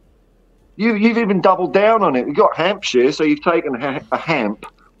 You've even doubled down on it. You got Hampshire, so you've taken a hamp,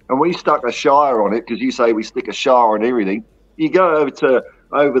 and we stuck a shire on it because you say we stick a shire on everything. You go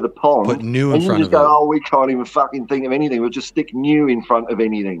over the pond, put new in front of it. And you just go, oh, we can't even fucking think of anything. We'll just stick new in front of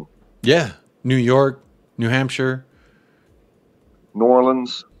anything. Yeah, New York, New Hampshire, New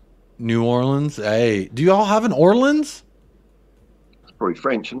Orleans. Hey, do you all have an Orleans? It's probably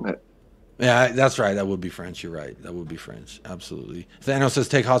French, isn't it? Yeah, that's right. That would be French. You're right. That would be French. Absolutely. Thanos says,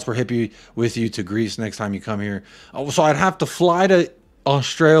 take Hotspur Hippie with you to Greece next time you come here. Oh, so I'd have to fly to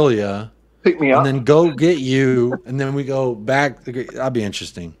Australia, pick me up, and then go get you, and then we go back. That'd be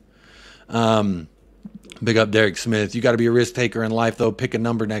interesting. Big up Derek Smith. You got to be a risk taker in life, though. Pick a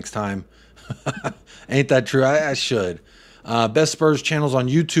number next time. Ain't that true? I should. Best Spurs channels on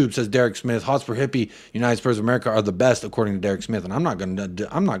YouTube, says Derek Smith. Hotspur Hippie, United Spurs of America are the best, according to Derek Smith, and I'm not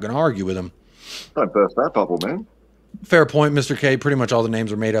gonna argue with him. Don't burst that bubble, man. Fair point, Mr. K. Pretty much all the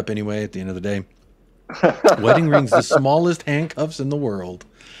names are made up anyway. At the end of the day, wedding rings, the smallest handcuffs in the world.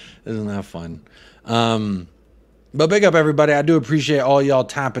 Isn't that fun? But big up everybody. I do appreciate all y'all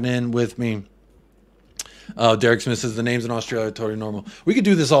tapping in with me. Derek Smith says the names in Australia are totally normal. We could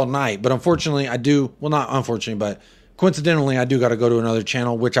do this all night, but unfortunately I do. Well, not unfortunately, but coincidentally, I do got to go to another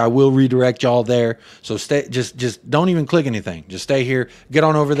channel, which I will redirect y'all there. So stay, just don't even click anything. Just stay here. Get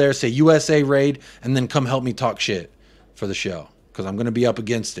on over there, say USA Raid, and then come help me talk shit for the show, because I'm going to be up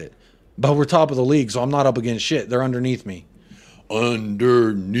against it. But we're top of the league, so I'm not up against shit. They're underneath me.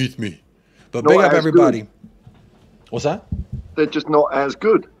 Underneath me. But big up everybody. What's that? They're just not as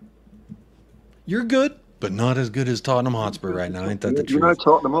good. You're good, but not as good as Tottenham Hotspur right now. Ain't that the truth? You know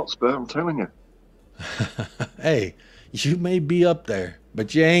Tottenham Hotspur, I'm telling you. Hey, you may be up there,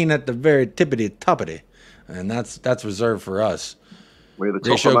 but you ain't at the very tippity-toppity. And that's reserved for us. We're the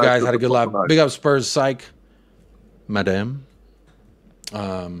Great show, guys. Had a good live. Big up Spurs, psych. Madame.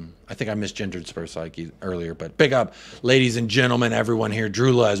 I think I misgendered Spurs Psyche earlier, but big up, ladies and gentlemen, everyone here.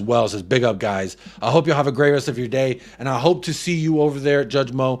 Drula as well says, big up, guys. I hope you'll have a great rest of your day, and I hope to see you over there at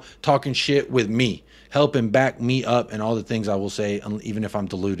Judge Mo talking shit with me, helping back me up and all the things I will say, even if I'm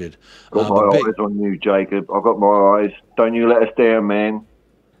deluded. Got my eyes on you, Jacob. I've got my eyes. Don't you let us down, man.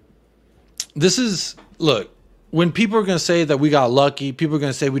 This is, look, when people are going to say that we got lucky, people are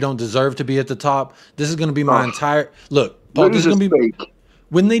going to say we don't deserve to be at the top, this is going to be my entire, look, Paul, this is going to be,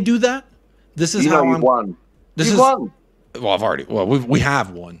 when they do that, this is how I'm won. This won. Well, we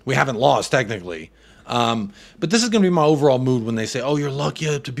have won. We haven't lost technically. But this is going to be my overall mood when they say, "Oh, you're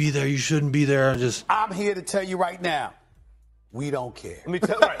lucky to be there. You shouldn't be there." I'm here to tell you right now, we don't care. Let me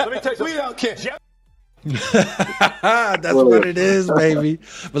tell you, we don't care. That's what it is, baby.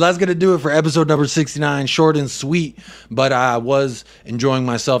 But that's gonna do it for episode number 69. Short and sweet, but I was enjoying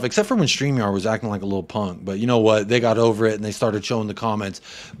myself, except for when StreamYard was acting like a little punk. But you know what? They got over it and they started showing the comments.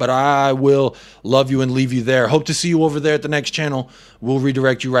 But I will love you and leave you there. Hope to see you over there at the next channel. We'll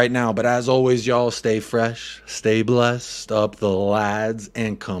redirect you right now. But as always, y'all, stay fresh, stay blessed, up the lads,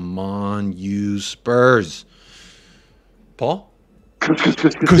 and come on, you Spurs. Paul?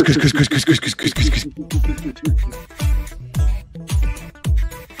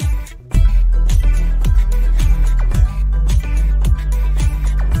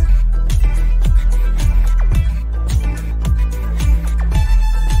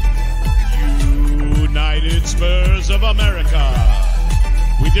 United Spurs of America,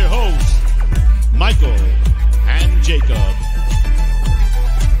 with your hosts, Michael and Jacob.